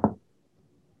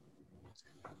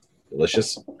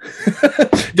 delicious.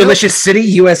 Delicious City,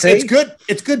 USA.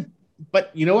 It's good. But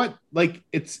you know what? Like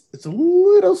it's a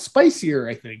little spicier,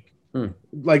 I think.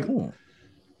 Like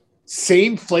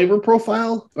same flavor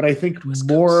profile, but I think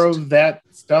more of that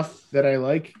stuff that I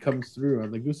like comes through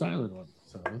on the Goose Island one.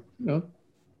 So,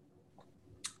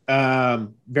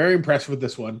 very impressed with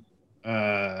this one.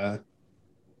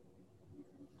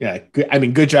 Yeah, good. I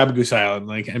mean, good job, Goose Island.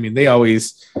 Like, I mean,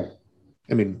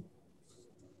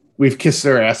 we've kissed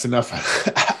their ass enough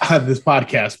on this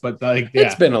podcast, but like,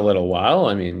 it's been a little while.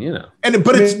 I mean,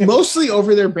 but it's mostly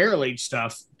over their barrel aged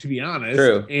stuff, to be honest.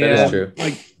 True, and that is true.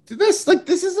 This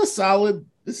is a solid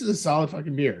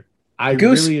fucking beer. I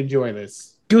really enjoy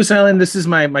this. Goose Island. This is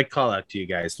my call out to you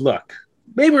guys. Look,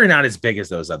 maybe we're not as big as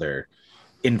those other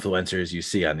influencers you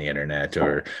see on the internet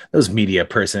or those media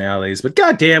personalities, but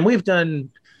goddamn, we've done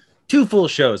 2 full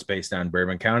shows based on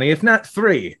Bourbon County, if not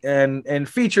 3, and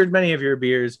featured many of your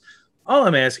beers. All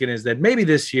I'm asking is that maybe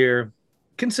this year,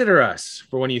 consider us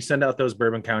for when you send out those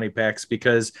Bourbon County packs,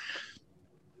 because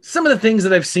some of the things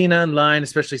that I've seen online,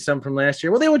 especially some from last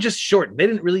year, well, they were just short. They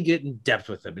didn't really get in depth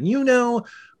with them. And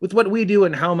with what we do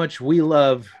and how much we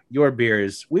love your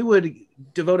beers, we would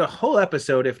devote a whole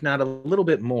episode, if not a little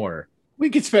bit more. We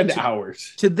could spend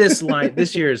hours to this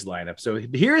year's lineup. So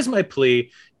here's my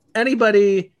plea.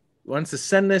 Anybody wants to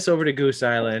send this over to Goose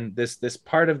Island, this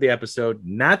part of the episode,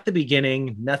 not the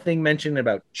beginning, nothing mentioned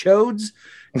about chodes,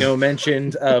 no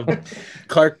mention of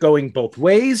Clark going both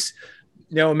ways,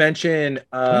 no mention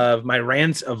of my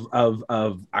rants of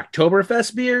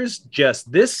Oktoberfest beers,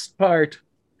 just this part.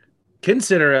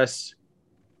 Consider us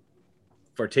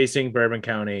for tasting Bourbon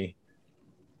County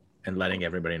and letting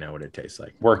everybody know what it tastes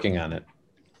like. Working on it.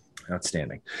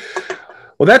 Outstanding.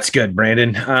 Well, that's good,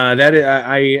 Brandon.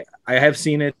 I have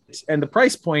seen it, and the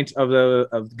price point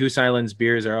of Goose Island's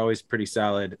beers are always pretty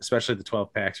solid, especially the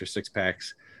 12 packs or 6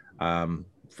 packs.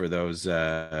 For for those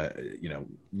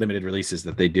limited releases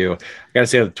that they do. I gotta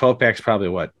say the 12 pack's probably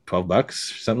what,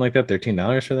 $12, something like that,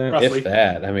 $13 for that. Roughly. If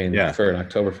that, I mean, for an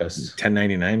Oktoberfest,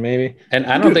 $10.99 maybe. And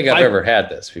I don't think I've ever had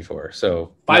this before.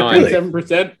 So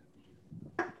 5.7%.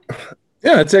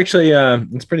 Yeah, it's actually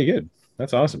it's pretty good.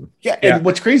 That's awesome. Yeah, and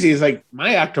what's crazy is like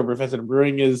my Oktoberfest and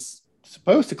brewing is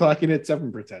supposed to clock in at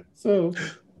 7%. So,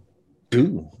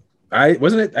 I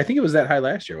think it was that high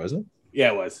last year, wasn't it? Yeah,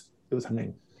 it was. It was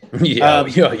high.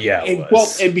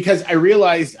 And because I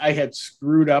realized I had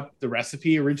screwed up the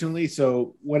recipe originally.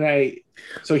 So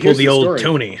here's the old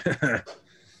Tony.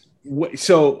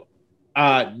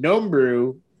 Gnome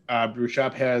Brew Brew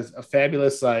Shop has a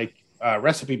fabulous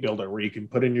recipe builder where you can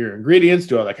put in your ingredients,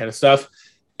 do all that kind of stuff.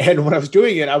 And when I was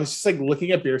doing it, I was just like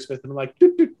looking at Beersmith and I'm like,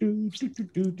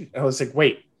 I was like,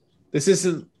 wait, this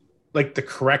isn't like the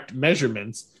correct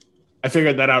measurements. I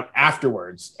figured that out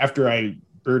afterwards, after I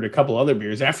brewed a couple other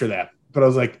beers after that. But I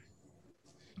was like,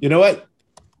 you know what?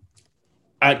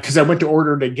 Because I went to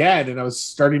order it again and I was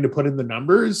starting to put in the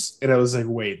numbers and I was like,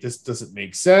 wait, this doesn't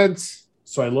make sense.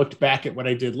 So I looked back at what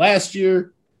I did last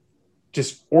year,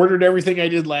 just ordered everything I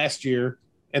did last year,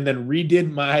 and then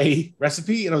redid my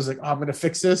recipe. And I was like, oh, I'm going to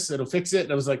fix this. It'll fix it.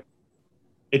 And I was like,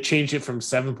 it changed it from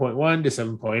 7.1 to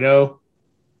 7.0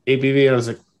 ABV. And I was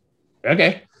like,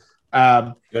 okay.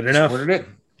 Good enough. Ordered it.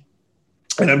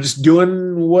 And I'm just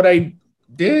doing what I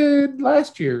did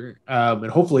last year.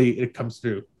 And hopefully it comes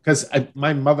through. Because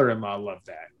my mother-in-law loved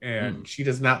that. And she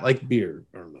does not like beer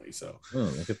normally. So,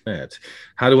 look at that.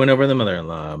 How to win over the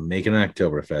mother-in-law. Make an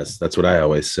Oktoberfest. That's what I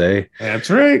always say. That's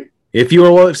right. If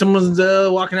someone's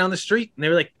walking down the street and they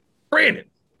were like, Brandon,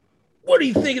 what do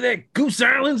you think of that Goose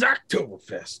Island's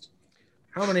Oktoberfest?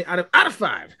 How many out of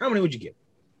 5? How many would you give?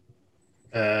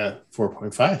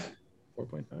 4.5. 4.5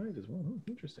 as well. Oh,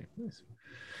 interesting. Nice.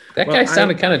 That guy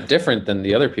sounded kind of different than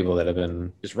the other people that have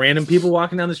been just random people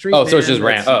walking down the street. Oh, so it's just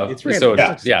random. It's random.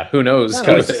 So yeah, who knows?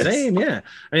 It's the same. Yeah,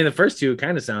 I mean the first two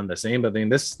kind of sound the same, but I mean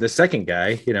the second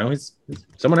guy, he's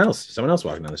someone else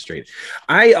walking down the street.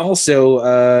 I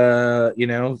also,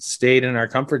 stayed in our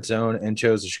comfort zone and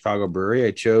chose a Chicago brewery.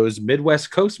 I chose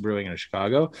Midwest Coast Brewing in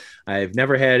Chicago. I've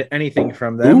never had anything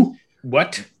from them. Ooh,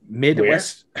 what?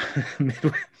 Midwest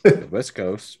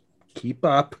Coast. Keep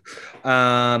up.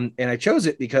 And I chose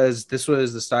it because this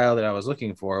was the style that I was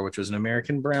looking for, which was an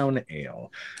American brown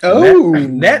ale. Oh,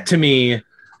 that to me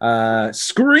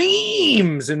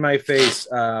screams in my face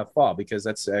fall, because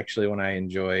that's actually when I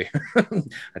enjoy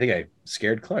I think I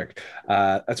scared Clark.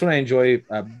 That's when I enjoy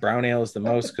brown ales the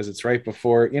most, because it's right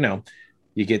before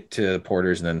you get to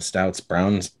porters and then stouts.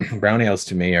 Brown ales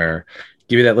to me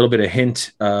give you that little bit of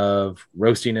hint of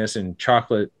roastiness and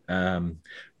chocolate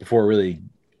before really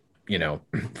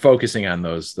focusing on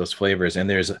those flavors. And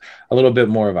there's a little bit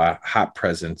more of a hop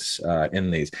presence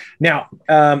in these. Now,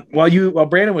 while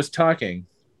Brandon was talking,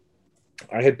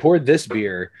 I had poured this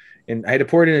beer and I had to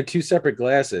pour it into 2 separate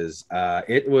glasses.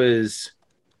 It was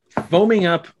foaming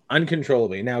up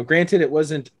uncontrollably. Now, granted, it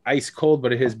wasn't ice cold,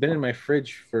 but it has been in my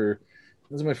fridge for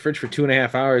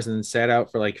 2.5 hours and then sat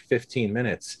out for like 15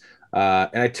 minutes.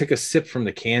 And I took a sip from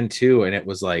the can too, and it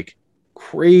was like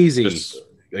crazy.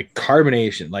 Like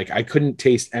carbonation, like I couldn't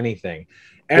taste anything.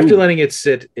 After letting it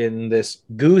sit in this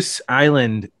Goose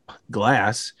Island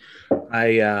glass,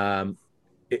 the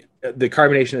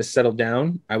carbonation has settled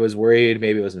down. I was worried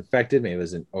maybe it was infected, maybe it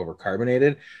wasn't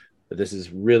overcarbonated, but this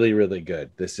is really, really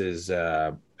good. This is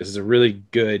a really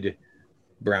good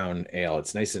brown ale.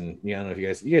 It's nice, and I don't know if you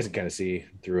guys can kind of see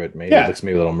through it. Maybe it looks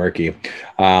maybe a little murky. You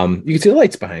can see the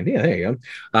lights behind. Yeah, there you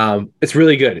go. It's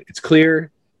really good. It's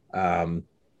clear.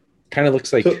 Kind of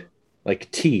looks like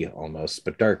tea almost,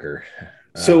 but darker.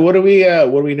 So what do we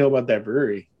know about that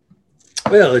brewery?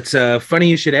 Well, it's funny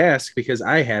you should ask, because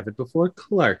I have it before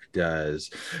Clark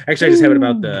does. Actually, I just have it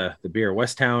about the beer.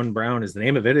 Westtown Brown is the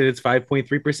name of it, and it's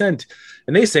 5.3%.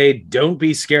 And they say, "Don't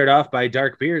be scared off by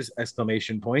dark beers!" !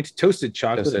 Toasted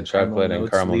chocolate and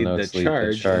caramel notes lead the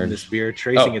charge in this beer,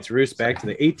 tracing its roots back to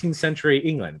the 18th century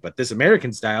England. But this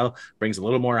American style brings a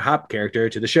little more hop character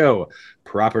to the show.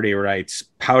 Property rights,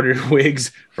 powdered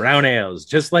wigs, brown ales,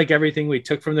 just like everything we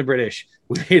took from the British.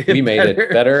 We made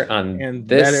it better on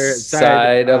this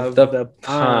side of the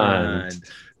pond.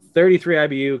 33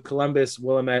 IBU, Columbus,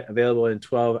 Willamette, available in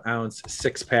 12-ounce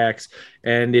 6-packs.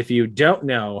 And if you don't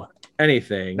know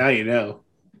anything, now you know.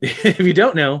 If you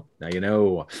don't know, now you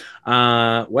know.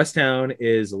 Westtown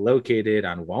is located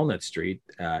on Walnut Street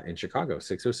in Chicago,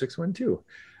 60612.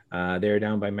 They're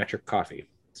down by Metric Coffee.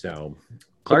 So,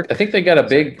 Clark, I think they got a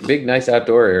big, nice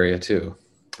outdoor area too.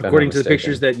 According to the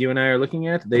pictures that you and I are looking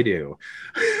at, they do.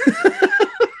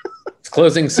 It's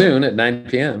closing soon at 9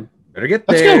 p.m. Better get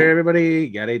Let's there, go. everybody.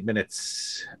 Got 8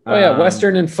 minutes. Oh yeah,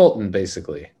 Western and Fulton,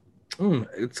 basically.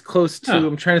 It's close to.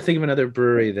 I'm trying to think of another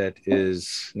brewery that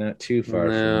is not too far.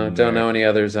 No, from don't there. know any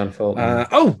others on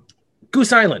Fulton.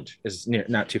 Goose Island is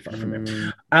not too far from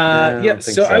here. I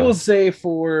So I will say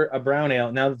for a brown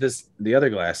ale, now that the other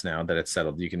glass now that it's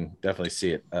settled, you can definitely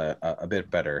see it a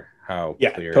bit better how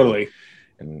clear totally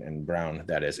and brown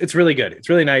that is. It's really good. It's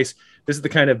really nice. This is the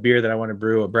kind of beer that I want to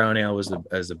brew. A brown ale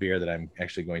as a beer that I'm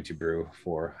actually going to brew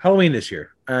for Halloween this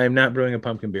year. I'm not brewing a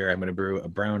pumpkin beer. I'm going to brew a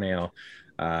brown ale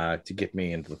to get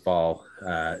me into the fall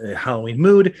Halloween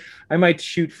mood. I might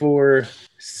shoot for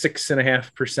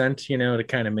 6.5%, to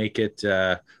kind of make it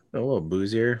a little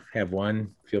boozier. Have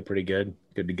one, feel pretty good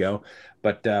to go.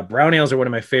 But brown ales are one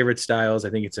of my favorite styles.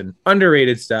 I think it's an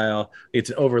underrated style.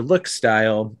 It's an overlooked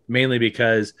style, mainly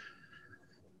because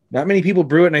not many people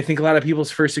brew it. And I think a lot of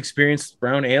people's first experience with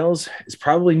brown ales is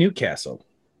probably Newcastle,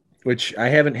 which I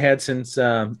haven't had since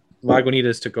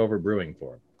Lagunitas took over brewing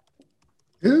for.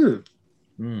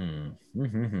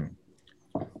 Mm-hmm.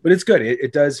 But it's good.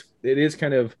 It is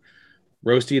kind of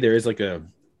roasty. There's a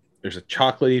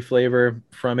chocolatey flavor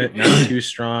from it, not too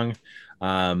strong.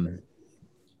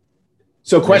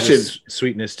 So question,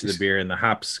 sweetness to the beer, and the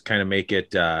hops kind of make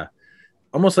it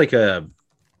almost like a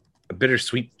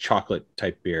bittersweet chocolate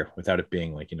type beer without it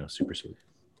being super sweet.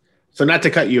 So not to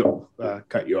cut you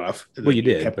off. Well, you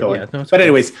did. Kept But, going. yeah, no, but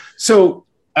anyways, so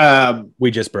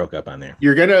we just broke up on there.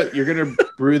 you're gonna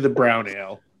brew the brown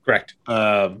ale. Correct.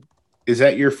 Is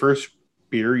that your first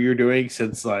beer you're doing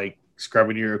since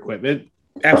scrubbing your equipment?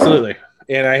 Absolutely.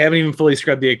 And I haven't even fully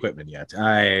scrubbed the equipment yet.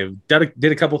 I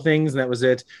did a couple things and that was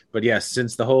it. But yes,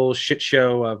 since the whole shit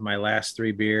show of my last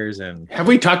 3 beers, and Have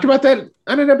we talked about that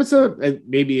on an episode?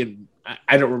 Maybe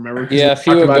I don't remember. Yeah, a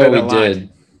few ago we did.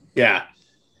 Yeah.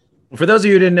 for those of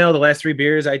you who didn't know, the last 3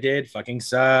 beers I did fucking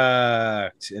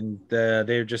sucked, and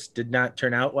they just did not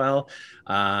turn out well.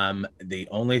 The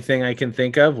only thing I can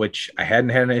think of, which I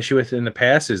hadn't had an issue with in the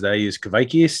past, is that I used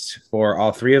Kvike yeast for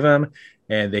all 3 of them,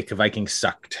 and the Kviking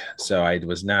sucked. So I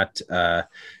was not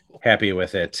happy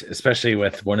with it, especially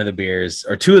with one of the beers,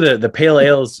 or 2 of the pale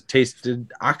ales tasted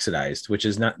oxidized, which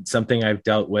is not something I've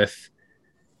dealt with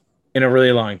in a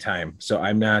really long time. So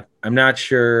I'm not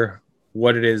sure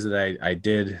what it is that I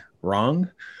did wrong.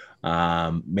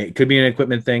 It could be an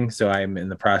equipment thing. So I'm in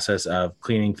the process of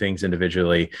cleaning things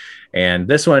individually. And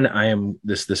this one,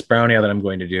 this brown ale that I'm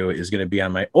going to do is going to be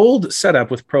on my old setup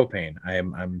with propane.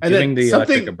 I'm giving the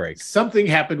electric a break. Something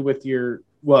happened with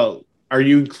are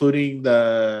you including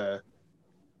the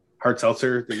hard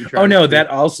seltzer that you tried? Oh no, that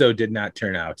also did not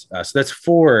turn out. So that's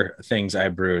 4 things I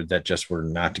brewed that just were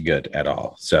not good at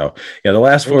all. So yeah, the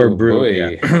last 4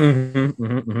 brewed,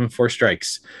 4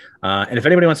 strikes. And if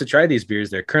anybody wants to try these beers,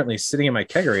 they're currently sitting in my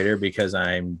kegerator because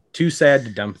I'm too sad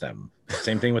to dump them.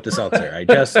 Same thing with the seltzer. I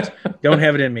just don't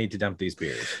have it in me to dump these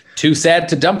beers. Too sad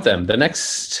to dump them. The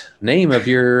next name of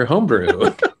your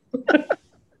homebrew.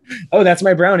 Oh, that's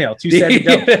my brown ale. Too sad to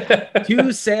dump.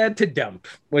 Too sad to dump,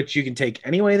 which you can take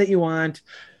any way that you want.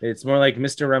 It's more like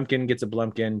Mr. Rumpkin gets a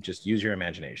blumpkin. Just use your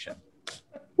imagination.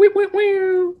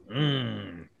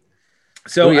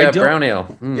 So brown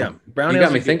ale. Yeah, brown ale. You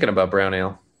got me thinking about brown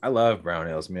ale. I love brown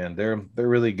ales, man. They're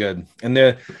really good. And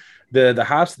the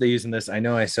hops they use in this, I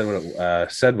know I said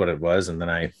what it was, and then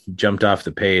I jumped off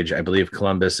the page. I believe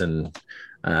Columbus and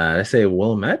I say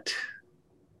Willamette.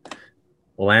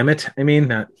 Willamette, I mean,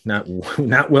 not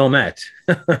Wilmette.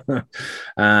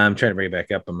 I'm trying to bring it back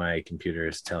up, and my computer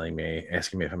is asking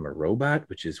me if I'm a robot,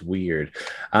 which is weird.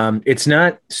 It's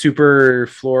not super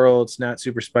floral. It's not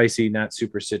super spicy, not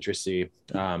super citrusy.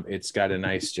 It's got a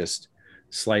nice, just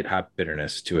slight hop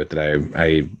bitterness to it that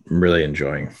I'm really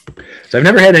enjoying. So I've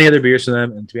never had any other beers from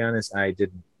them, and to be honest, I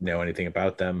didn't know anything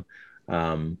about them.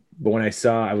 But when I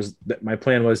saw, my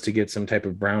plan was to get some type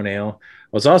of brown ale.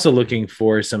 I was also looking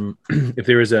for some, if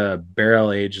there was a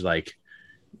barrel aged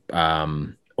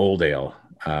old ale.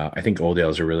 I think old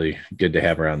ales are really good to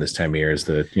have around this time of year. Is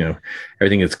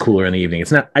everything is cooler in the evening.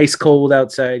 It's not ice cold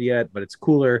outside yet, but it's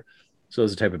cooler. So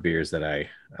those are the type of beers that I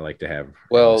like to have.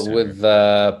 Well, with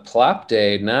Plop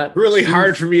Day, not really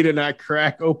hard for me to not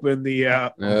crack open the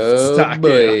stock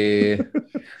boy.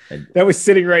 That was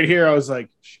sitting right here. I was like,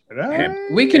 should I?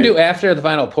 We can do after the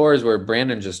final pours where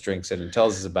Brandon just drinks it and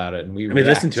tells us about it, and we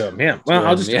listen to him. Yeah. Well,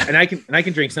 I'll just and I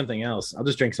can drink something else. I'll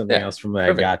just drink something else from what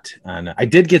I got on. I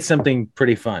did get something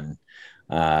pretty fun.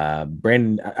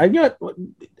 Brandon,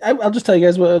 I'll just tell you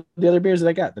guys what the other beers that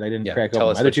I got that I didn't crack open. Tell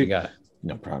us what you got.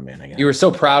 No problem, man. You were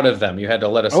so proud of them. You had to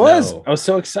let us know. I was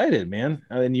so excited, man.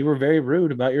 And you were very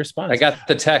rude about your response. I got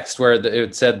the text where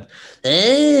it said,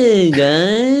 "Hey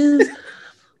guys,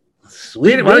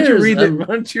 Sweet. Why don't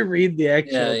you read the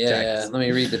actual text? Yeah. Let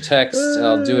me read the text.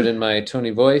 I'll do it in my Tony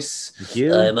voice. Thank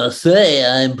you. I must say,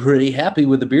 I'm pretty happy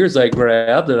with the beers I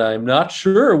grabbed, and I'm not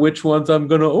sure which ones I'm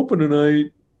going to open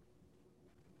tonight.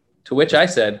 To which I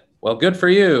said, well, good for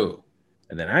you.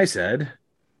 And then I said,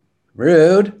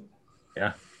 rude.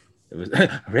 Yeah. It was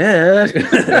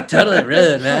rude. Totally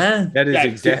rude, man. That is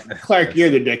exactly. Clark, you're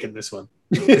the dick in this one.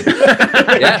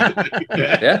 Yeah.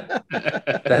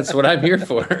 That's what I'm here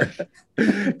for.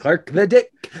 Clark the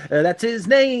Dick. That's his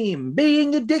name.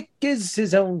 Being a dick is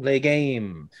his only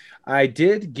game. I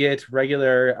did get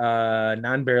regular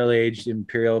non-barrel aged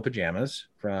Imperial pajamas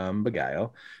from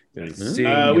Beguile. We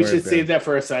should save that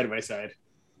for a side by side.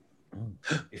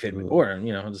 Or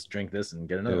I'll just drink this and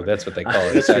get another. Ooh, that's what they call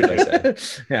it, side by side.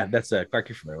 Yeah, that's Clark.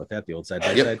 You're familiar with that, the old side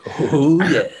by side. Oh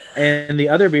yeah. And the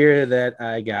other beer that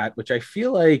I got, which I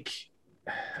feel like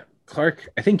Clark,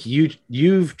 I think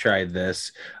you've tried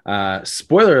this.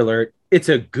 Spoiler alert: it's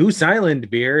a Goose Island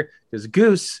beer. Because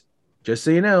Goose, just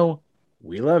so you know,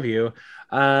 we love you.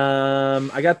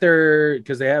 I got their,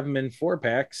 because they have them in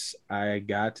 4-packs. I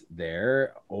got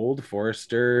their Old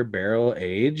Forester barrel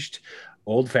aged,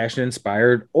 old-fashioned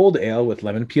inspired old ale with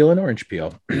lemon peel and orange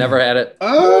peel. Never had it.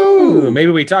 Oh,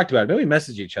 maybe we talked about it. Maybe we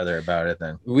messaged each other about it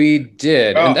then. We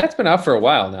did, and that's been out for a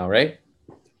while now, right?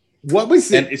 What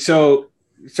was it? So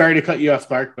sorry to cut you off,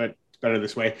 Clark, but it's better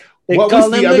this way. They what call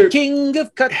was him the other king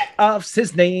of cut-offs?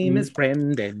 His name is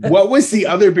Brendan. What was the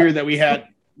other beer that we had?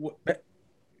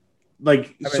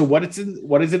 Like, so what is it?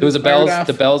 It was the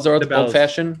Bell's old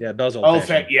fashioned. Yeah, Bell's old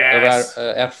fashioned. Yes.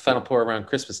 After final pour around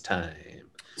Christmas time.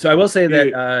 So I will say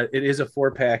that it is a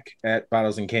 4-pack at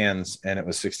Bottles and Cans, and it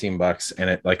was $16,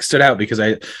 and it stood out because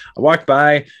I walked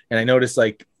by and I noticed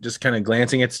just kind of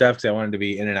glancing at stuff because I wanted to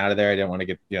be in and out of there. I didn't want to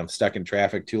get stuck in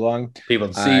traffic too long. People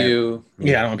to see you.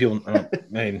 Yeah, I don't want people.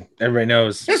 Everybody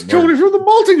knows. It's Tony from the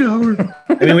malting hour.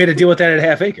 We had to deal with that at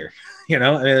Half Acre.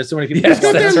 There's so many people. He's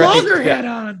got that lager hat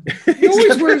on. He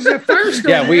always wears that Firestone.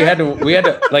 Yeah, we had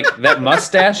to like that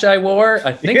mustache I wore.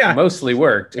 I think mostly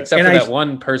worked, except for that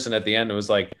one person at the end who was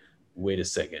like, "Wait a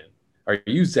second, are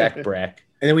you Zach Brack?"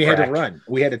 And then we had to run.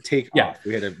 We had to take off.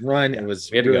 We had to run. It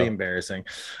was really embarrassing.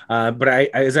 But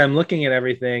as I'm looking at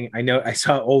everything, I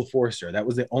saw Old Forester. That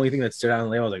was the only thing that stood out on the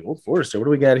label. I was like, Old Forester, what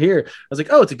do we got here? I was like,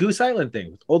 oh, it's a Goose Island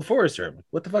thing. Old Forester. I'm like,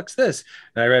 what the fuck's this?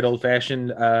 And I read Old Fashioned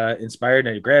Inspired,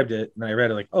 and I grabbed it, and I read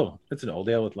it like, oh, it's an old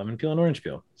ale with lemon peel and orange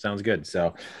peel. Sounds good.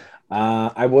 So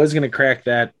I was going to crack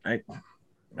that. I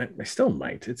still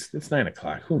might. It's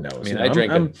 9:00. Who knows? I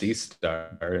drank a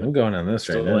D-Star. I'm going on this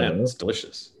right now. It's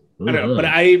delicious. I know, but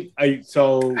I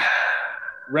so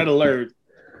red alert.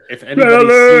 If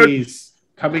anybody sees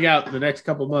coming out in the next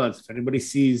couple months, if anybody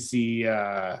sees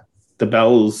the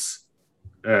Bell's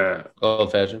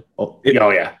old fashioned,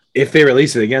 yeah. If they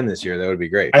release it again this year, that would be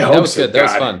great. I hope that was so, good. That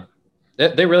was fun.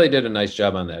 They really did a nice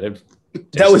job on that.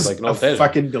 That was like a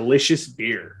fucking delicious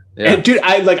beer. Yeah. And dude,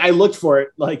 I looked for it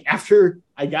after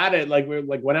I got it.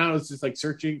 Went out, I was just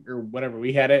searching or whatever.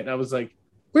 We had it, and I was like,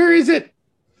 "Where is it?"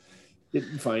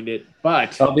 Didn't find it,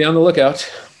 but I'll be on the lookout.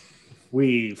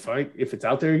 We find if it's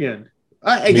out there again.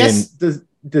 I guess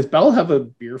does Bell have a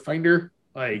beer finder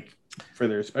for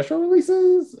their special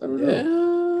releases? I don't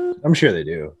know. I'm sure they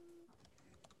do.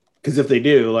 Because if they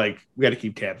do, we got to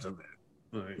keep tabs on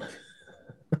that.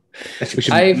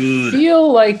 I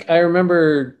feel like I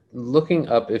remember looking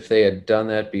up if they had done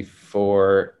that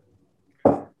before.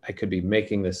 I could be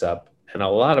making this up, and a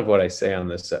lot of what I say on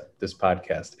this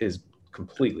podcast is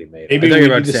completely made. Maybe you're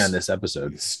about to say on this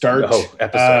episode. Start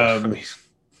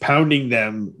pounding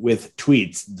them with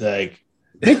tweets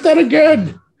make that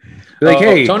again.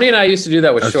 Hey, Tony and I used to do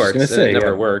that with shorts. It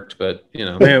never worked, but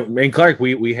And Clark,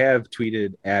 we have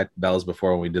tweeted at Bell's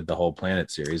before when we did the whole Planet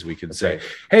series. We could say,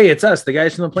 "Hey, it's us, the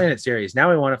guys from the Planet series. Now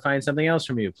we want to find something else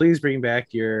from you. Please bring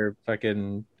back your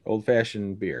fucking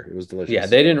old-fashioned beer. It was delicious." Yeah,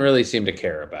 they didn't really seem to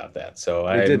care about that. So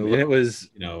it was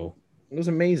it was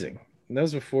amazing. And that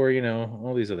was before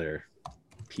all these other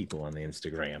people on the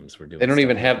Instagrams were doing. They don't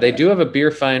even have. They do have a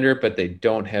beer finder, but they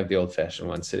don't have the old-fashioned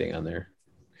one sitting on there.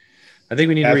 I think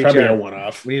we need to reach out. A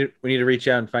one-off. We need to reach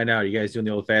out and find out. Are you guys doing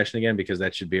the old-fashioned again? Because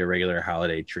that should be a regular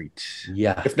holiday treat.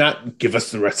 Yeah. If not, give us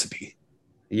the recipe.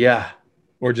 Yeah.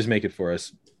 Or just make it for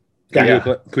us. Can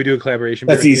we do a collaboration?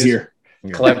 That's easier.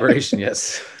 Yeah. Collaboration,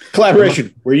 yes.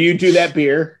 Collaboration, where you do that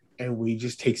beer and we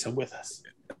just take some with us.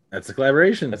 That's a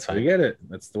collaboration. That's fine. We get it.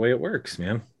 That's the way it works,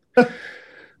 man.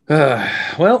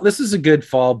 Well, this is a good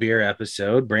fall beer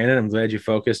episode. Brandon, I'm glad you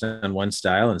focused on one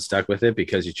style and stuck with it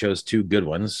because you chose two good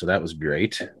ones. So that was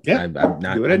great. Yeah. I'm not,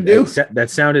 do what I do. That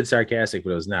sounded sarcastic,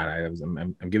 but it was not.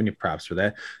 I'm giving you props for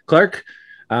that. Clark,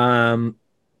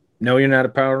 No, you're not a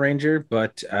Power Ranger,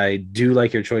 but I do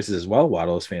like your choices as well.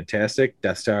 Waddle is fantastic.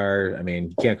 Death Star, I mean,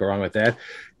 you can't go wrong with that.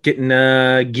 Getting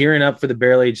gearing up for the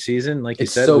barrel age season, like you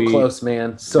said, so close,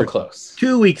 man. So close.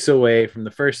 2 weeks away from the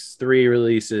first 3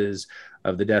 releases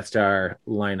of the Death Star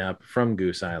lineup from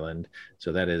Goose Island.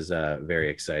 So that is very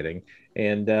exciting.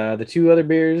 And the 2 other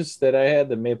beers that I had,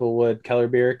 the Maplewood Keller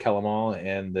beer, Kellamall,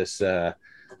 and this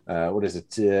what is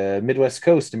it? Midwest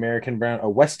Coast American Brown,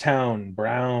 Westtown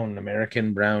Brown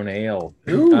American Brown Ale.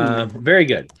 Very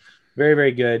good. Very,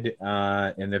 very good.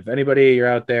 And if anybody you're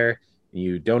out there,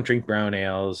 you don't drink brown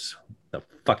ales, the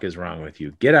fuck is wrong with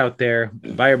you? Get out there,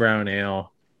 buy a brown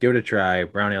ale, give it a try.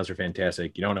 Brown ales are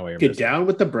fantastic. You don't know what you're Get missing. down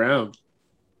with the brown.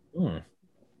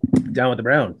 Down with the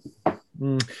brown.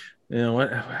 You know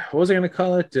what was I going to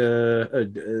call it?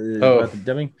 About the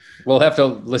dumbing? We'll have to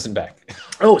listen back.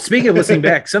 Oh, speaking of listening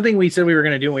back, something we said we were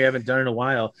going to do and we haven't done in a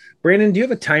while. Brandon, do you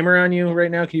have a timer on you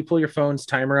right now? Can you pull your phone's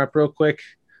timer up real quick?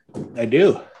 I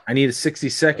do. I need 60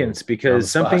 seconds because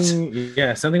something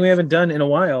we haven't done in a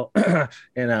while. And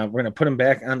we're going to put them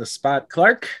back on the spot.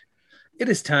 Clark, it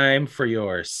is time for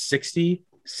your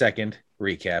 60-second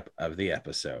recap of the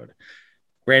episode.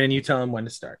 Brandon, you tell him when to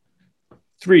start.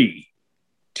 3,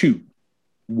 2,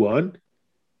 1,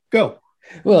 go.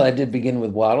 Well, I did begin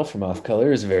with Waddle from Off Color.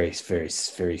 It was a very, very,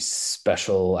 very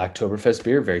special Oktoberfest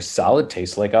beer. Very solid.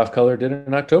 Tastes like Off Color did in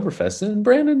Oktoberfest. And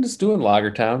Brandon is doing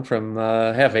Lagertown from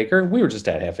Half Acre. We were just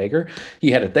at Half Acre.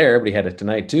 He had it there, but he had it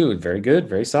tonight too. Very good.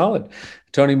 Very solid.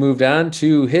 Tony moved on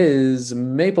to his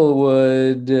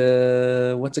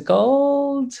Maplewood. What's it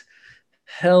called?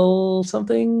 Hell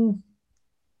something?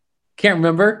 Can't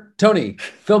remember. Tony,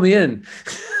 fill me in.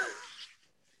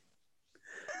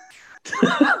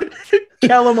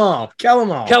 Kellamall.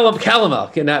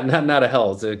 Not a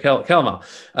hell. It's a Kellamall.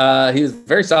 He was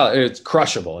very solid. It's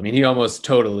crushable. I mean, he almost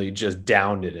totally just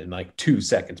downed it in like 2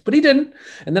 seconds, but he didn't.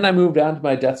 And then I moved on to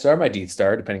my Death Star, my Death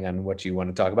Star, depending on what you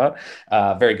want to talk about.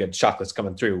 Very good chocolates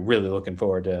coming through. Really looking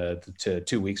forward to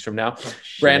 2 weeks from now.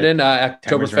 Brandon,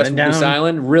 Oktoberfest from Goose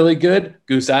Island, really good.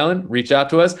 Goose Island, reach out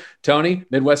to us. Tony,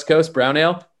 Midwest Coast Brown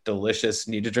Ale, delicious.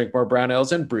 Need to drink more brown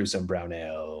ales and brew some brown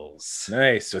ales.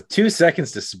 Nice. With 2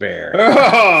 seconds to spare.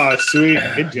 Oh, sweet.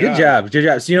 Good job. So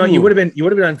you would have been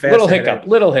on fast. Little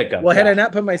hiccup. Well, had I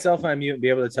not put myself on mute and be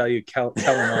able to tell you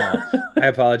Kellamall, I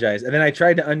apologize. And then I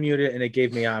tried to unmute it and it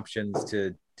gave me options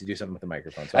to do something with the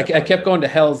microphone. So I kept going to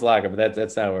Hell's Lager, but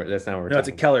that's not where no, it's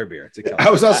a Keller beer. It's a Keller.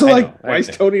 I was also why is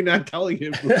Tony not telling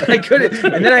him? I couldn't.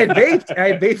 And then I had vaped.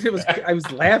 I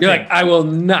was laughing. You're like, I will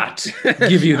not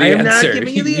give you the answer. Not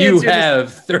giving you the you answer.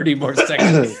 have 30 more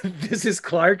seconds. This is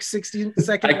Clark's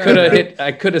 60-second.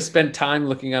 I could have spent time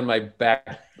looking on my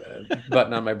back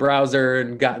button on my browser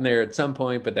and gotten there at some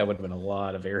point, but that would have been a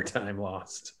lot of airtime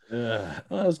lost. Well,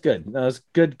 that was good. That was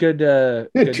good. Good. 2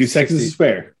 seconds to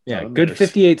spare. Yeah, good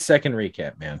 58-second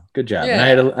recap, man. Good job. Yeah. And I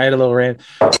had a little rant.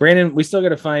 Brandon, we still got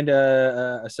to find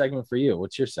a segment for you.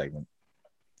 What's your segment?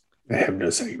 I have no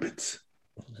segments.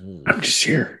 I'm just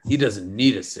here. He doesn't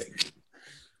need a segment.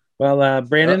 Well,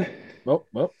 Brandon. You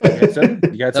got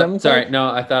something? You got something? Sorry,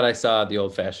 no. I thought I saw the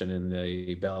old fashioned in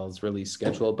the Bell's release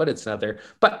schedule, but it's not there.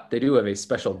 But they do have a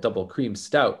special double cream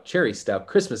stout, cherry stout,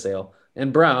 Christmas ale,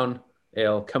 and brown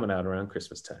ale coming out around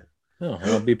Christmas time. Oh,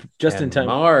 it'll be just in time.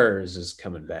 Mars is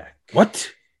coming back.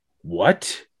 What?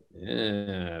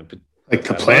 Yeah, but like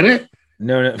the planet?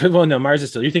 No. Well, no. Mars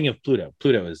is still. You're thinking of Pluto.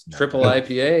 Pluto is triple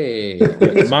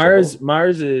IPA.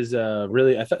 Mars is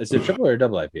really. I thought it's a triple or a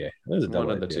double IPA. It was a double.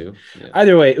 One of IPA. the two. Yeah.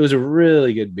 Either way, it was a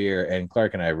really good beer, and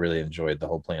Clark and I really enjoyed the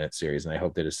whole Planet series, and I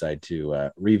hope they decide to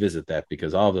revisit that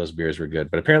because all of those beers were good.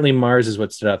 But apparently, Mars is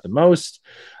what stood out the most.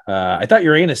 I thought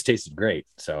Uranus tasted great,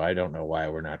 so I don't know why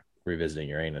we're not revisiting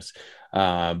Uranus.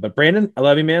 But Brandon, I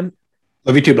love you, man.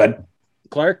 Love you too, bud.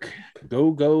 Clark,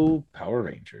 go Power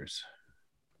Rangers.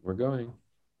 We're going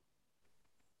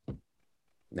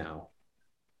now.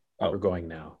 Oh, we're going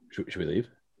now. Should we leave?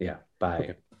 Yeah. Bye.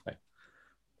 Okay. Bye.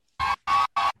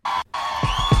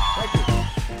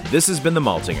 This has been The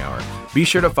Malting Hour. Be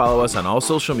sure to follow us on all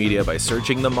social media by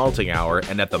searching The Malting Hour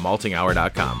and at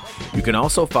themaltinghour.com. You can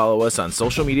also follow us on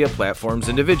social media platforms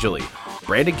individually.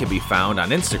 Brandon can be found on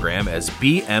Instagram as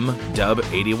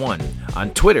BMDub81,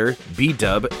 on Twitter,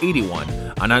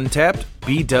 BDub81, on Untapped,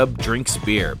 BDub Drinks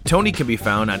Beer. Tony can be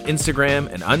found on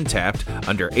Instagram and Untapped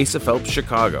under Asa Phelps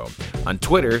Chicago. On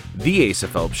Twitter, The Asa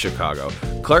Phelps Chicago.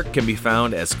 Clark can be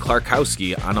found as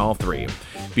Clarkowski on all three.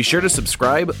 Be sure to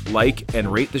subscribe, like, and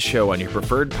rate the show on your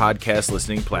preferred podcast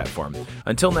listening platform.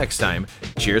 Until next time,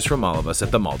 cheers from all of us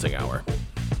at The Malting Hour.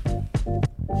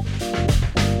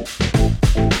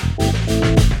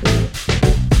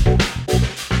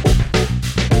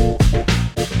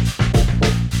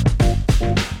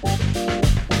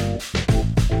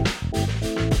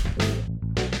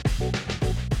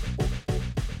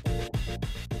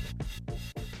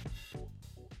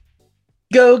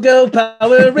 Go, go,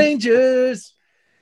 Power Rangers.